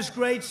 This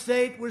great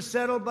state was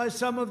settled by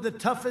some of the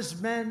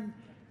toughest men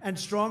and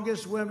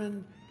strongest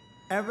women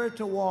ever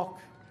to walk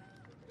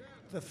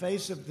the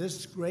face of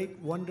this great,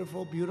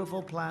 wonderful,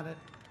 beautiful planet.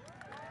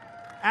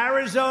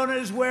 Arizona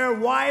is where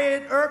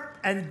Wyatt Earp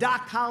and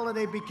Doc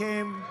Holliday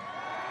became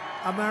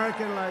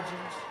American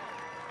legends.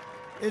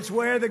 It's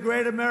where the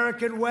great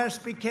American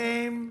West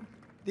became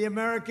the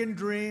American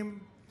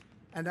dream.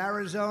 And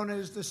Arizona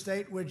is the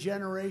state where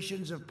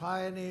generations of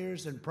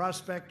pioneers and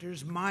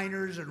prospectors,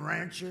 miners and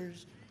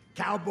ranchers,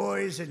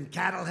 cowboys and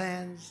cattle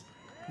hands,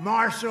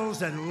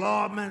 marshals and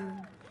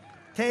lawmen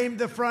tamed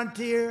the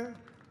frontier,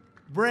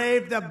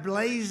 braved the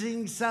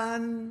blazing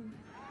sun,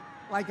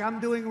 like I'm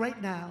doing right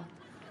now,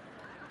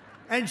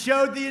 and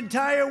showed the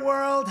entire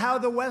world how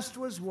the West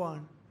was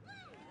won.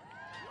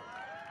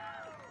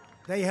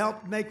 They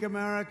helped make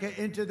America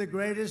into the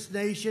greatest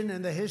nation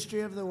in the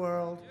history of the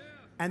world,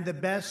 and the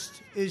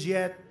best is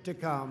yet to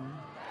come.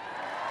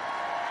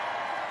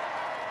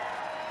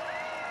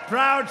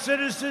 Proud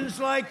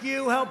citizens like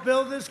you help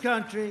build this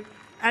country,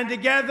 and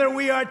together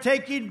we are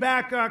taking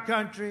back our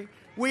country.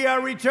 We are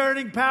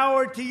returning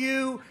power to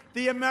you,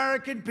 the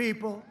American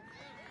people.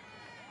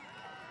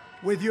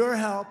 With your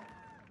help,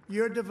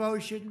 your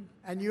devotion,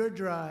 and your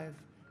drive,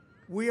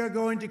 we are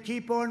going to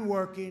keep on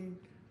working.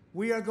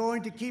 We are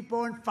going to keep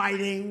on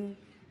fighting,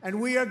 and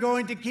we are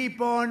going to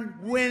keep on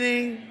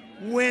winning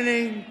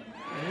winning,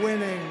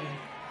 winning.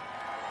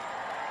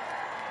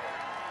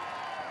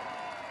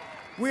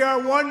 We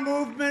are one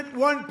movement,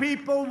 one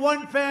people,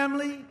 one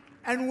family,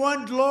 and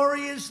one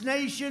glorious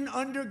nation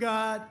under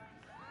God.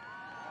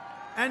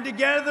 And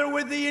together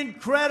with the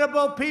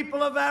incredible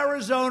people of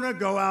Arizona,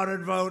 go out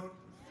and vote.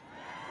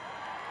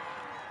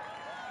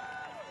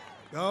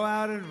 Go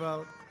out and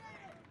vote.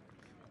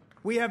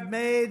 We have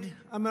made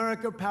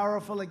America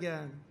powerful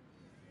again.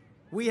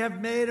 We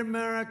have made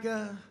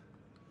America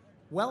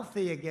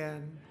wealthy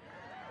again.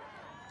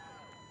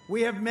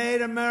 We have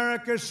made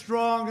America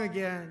strong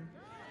again.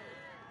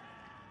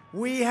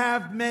 We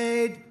have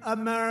made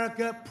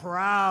America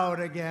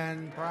proud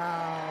again,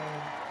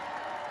 proud.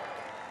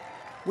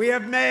 We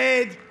have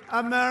made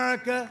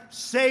America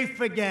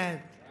safe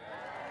again.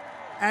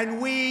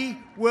 And we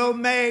will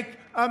make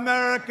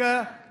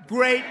America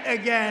great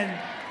again.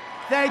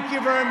 Thank you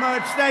very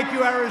much. Thank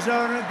you,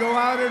 Arizona. Go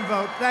out and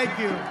vote. Thank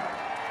you.